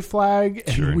on Me" flag,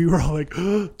 and we were all like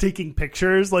taking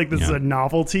pictures, like this is a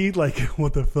novelty. Like,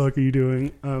 what the fuck are you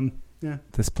doing? Yeah,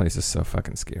 this place is so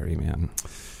fucking scary, man.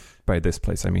 By this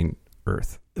place, I mean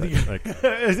Earth, like,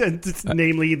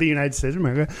 namely the United States of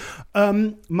America.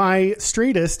 My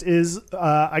straightest is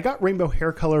I got rainbow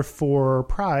hair color for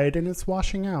Pride, and it's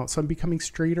washing out, so I'm becoming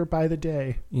straighter by the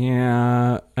day.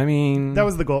 Yeah, I mean that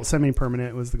was the goal.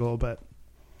 Semi-permanent was the goal, but.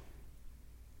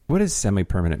 What does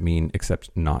semi-permanent mean except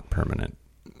not permanent?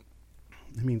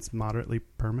 It means moderately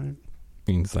permanent.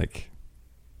 Means like...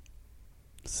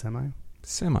 Semi.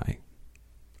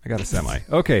 I got a semi.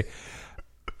 Okay.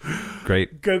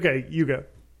 Great. Okay, you go.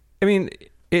 I mean,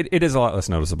 it is a lot less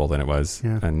noticeable than it was.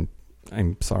 Yeah. And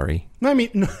I'm sorry. I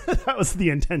mean, that was the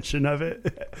intention of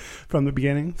it from the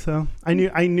beginning. So I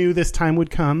knew this time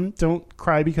would come. Don't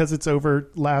cry because it's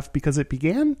over. Laugh because it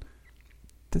began.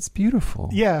 That's beautiful.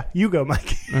 Yeah, you go,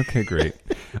 Mike. Okay, great.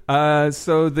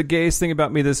 So the gayest thing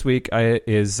about me this week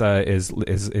is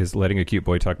letting a cute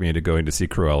boy talk me into going to see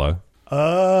Cruella.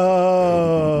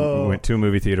 Oh. Went to a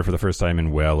movie theater for the first time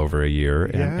in well over a year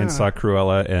and saw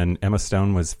Cruella, and Emma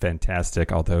Stone was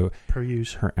fantastic, although per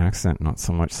usual. Her accent not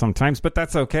so much sometimes, but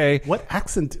that's okay. What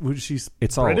accent was she?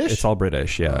 It's British? all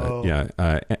British, yeah. Oh.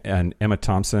 Yeah. And Emma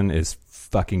Thompson is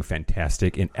fucking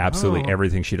fantastic in absolutely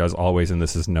everything she does always, and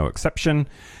this is no exception.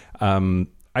 I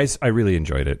really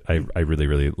enjoyed it. I really,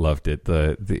 really loved it.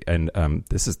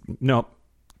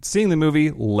 Seeing the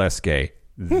movie, less gay.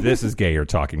 This is gay. You're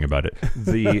talking about it.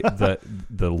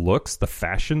 The looks, the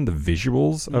fashion, the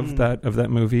visuals of that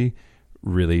movie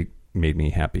really made me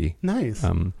happy. Nice.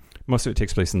 Most of it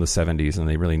takes place in the 70s, and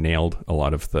they really nailed a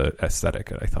lot of the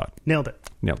aesthetic, I thought. Nailed it.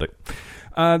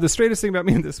 The straightest thing about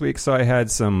me this week, so I had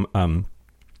some...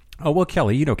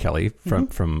 Kelly, you know Kelly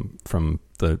from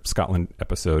the Scotland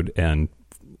episode and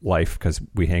life, because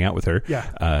we hang out with her.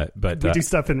 Yeah. But we do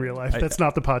stuff in real life. That's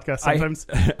not the podcast sometimes.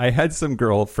 I had some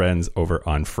girlfriends over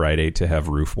on Friday to have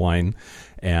roof wine.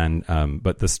 And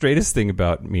but the straightest thing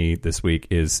about me this week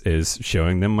is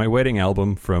showing them my wedding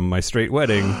album from my straight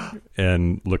wedding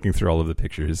and looking through all of the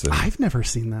pictures. And, I've never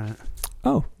seen that.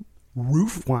 Oh.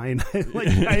 Roof wine. I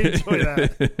enjoy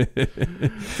that.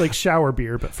 It's like shower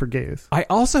beer, but for gays. I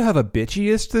also have a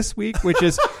bitchiest this week, which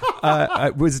is I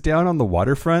was down on the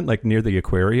waterfront, like near the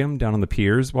aquarium, down on the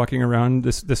piers, walking around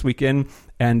this weekend,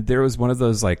 and there was one of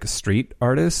those like street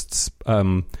artists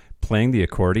playing the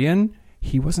accordion.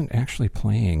 He wasn't actually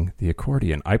playing the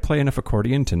accordion. I play enough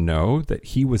accordion to know that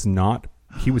he was not.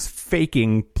 He was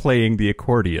faking playing the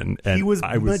accordion. And he was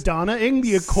Madonna-ing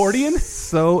the accordion?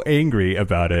 So angry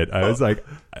about it. I was like,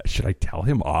 should I tell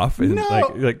him off? And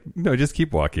no. No, just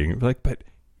keep walking. Like, but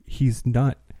he's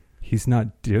not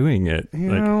doing it.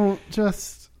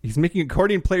 He's making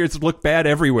accordion players look bad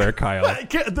everywhere, Kyle.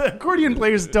 The accordion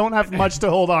players don't have much to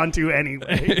hold on to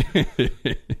anyway.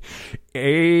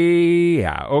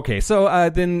 Yeah. Okay. So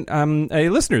then, a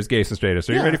listener's gayest and straightest.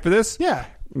 Are you ready for this? Yeah.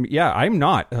 Yeah, I'm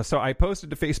not. So I posted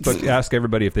to Facebook to ask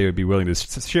everybody if they would be willing to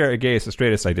share a gayest and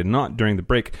straightest. I did not during the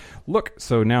break. Look,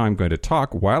 so now I'm going to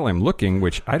talk while I'm looking,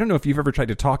 which I don't know if you've ever tried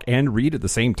to talk and read at the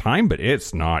same time, but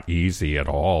it's not easy at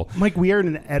all. Mike, we are in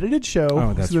an edited show.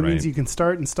 Oh, that's so that right. means you can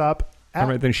start and stop. All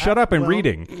right, then shut up and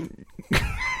reading.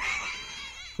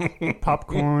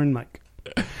 Popcorn, Mike.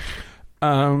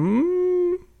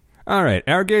 All right.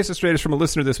 Our gayest and straightest from a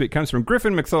listener this week comes from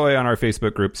Griffin McThoy on our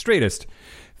Facebook group. Straightest.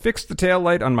 Fixed the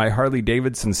taillight on my Harley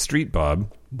Davidson Street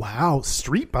Bob. Wow,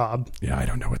 Street Bob. Yeah, I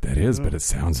don't know what that is, but it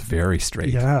sounds very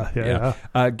straight. Yeah.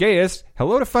 Gayest.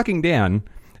 Hello to fucking Dan.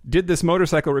 Did this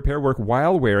motorcycle repair work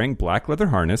while wearing black leather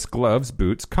harness, gloves,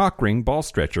 boots, cock ring, ball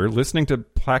stretcher, listening to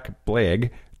Black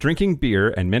Blag, drinking beer,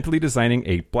 and mentally designing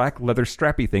a black leather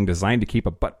strappy thing designed to keep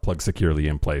a butt plug securely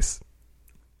in place.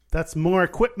 That's more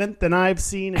equipment than I've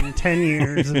seen in 10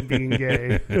 years of being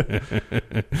gay.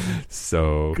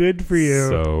 So good for you.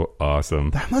 So awesome.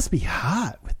 That must be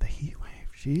hot with the heat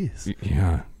wave. Jeez.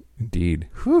 Yeah, indeed.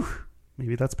 Whew.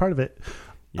 Maybe that's part of it.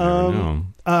 You never know.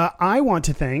 I want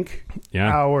to thank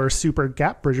our super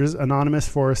gap bridgers, Anonymous,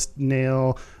 Forest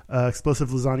Nail, Explosive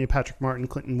Lasagna, Patrick Martin,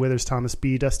 Clinton Withers, Thomas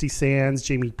B., Dusty Sands,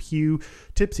 Jamie Pugh,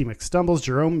 Tipsy McStumbles,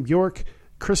 Jerome York,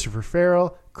 Christopher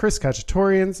Farrell, Chris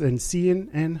Kachatorians, and Cian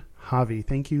and Javi.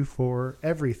 Thank you for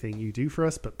everything you do for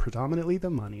us, but predominantly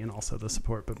the money, and also the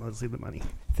support, but mostly the money.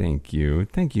 Thank you.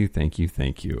 Thank you. Thank you.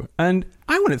 Thank you. And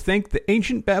I want to thank the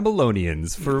ancient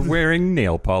Babylonians for wearing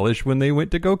nail polish when they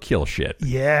went to go kill shit.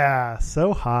 Yeah,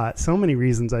 so hot. So many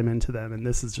reasons I'm into them, and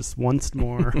this is just once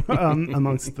more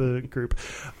amongst the group.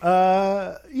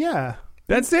 Yeah.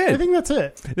 That's it. I think that's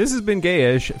it. This has been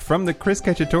Gayish from the Chris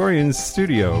Kachatorian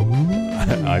studio.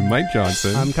 I'm Mike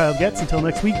Johnson. I'm Kyle Getz. Until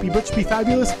next week, be butch, be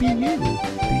fabulous, be you. Be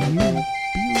you.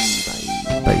 Be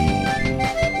you. Bye.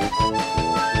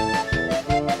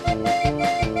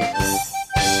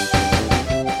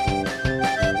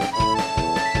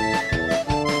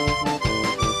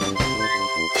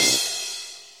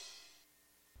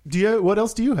 What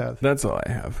else do you have? That's all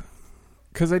I have.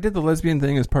 Because I did the lesbian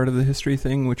thing as part of the history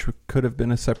thing, which could have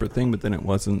been a separate thing, but then it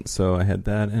wasn't. So I had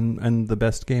that, and the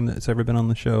best game that's ever been on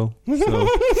the show. So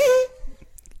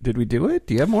did we do it?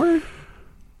 Do you have more?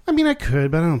 I mean, I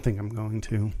could, but I don't think I'm going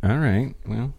to. All right. Well,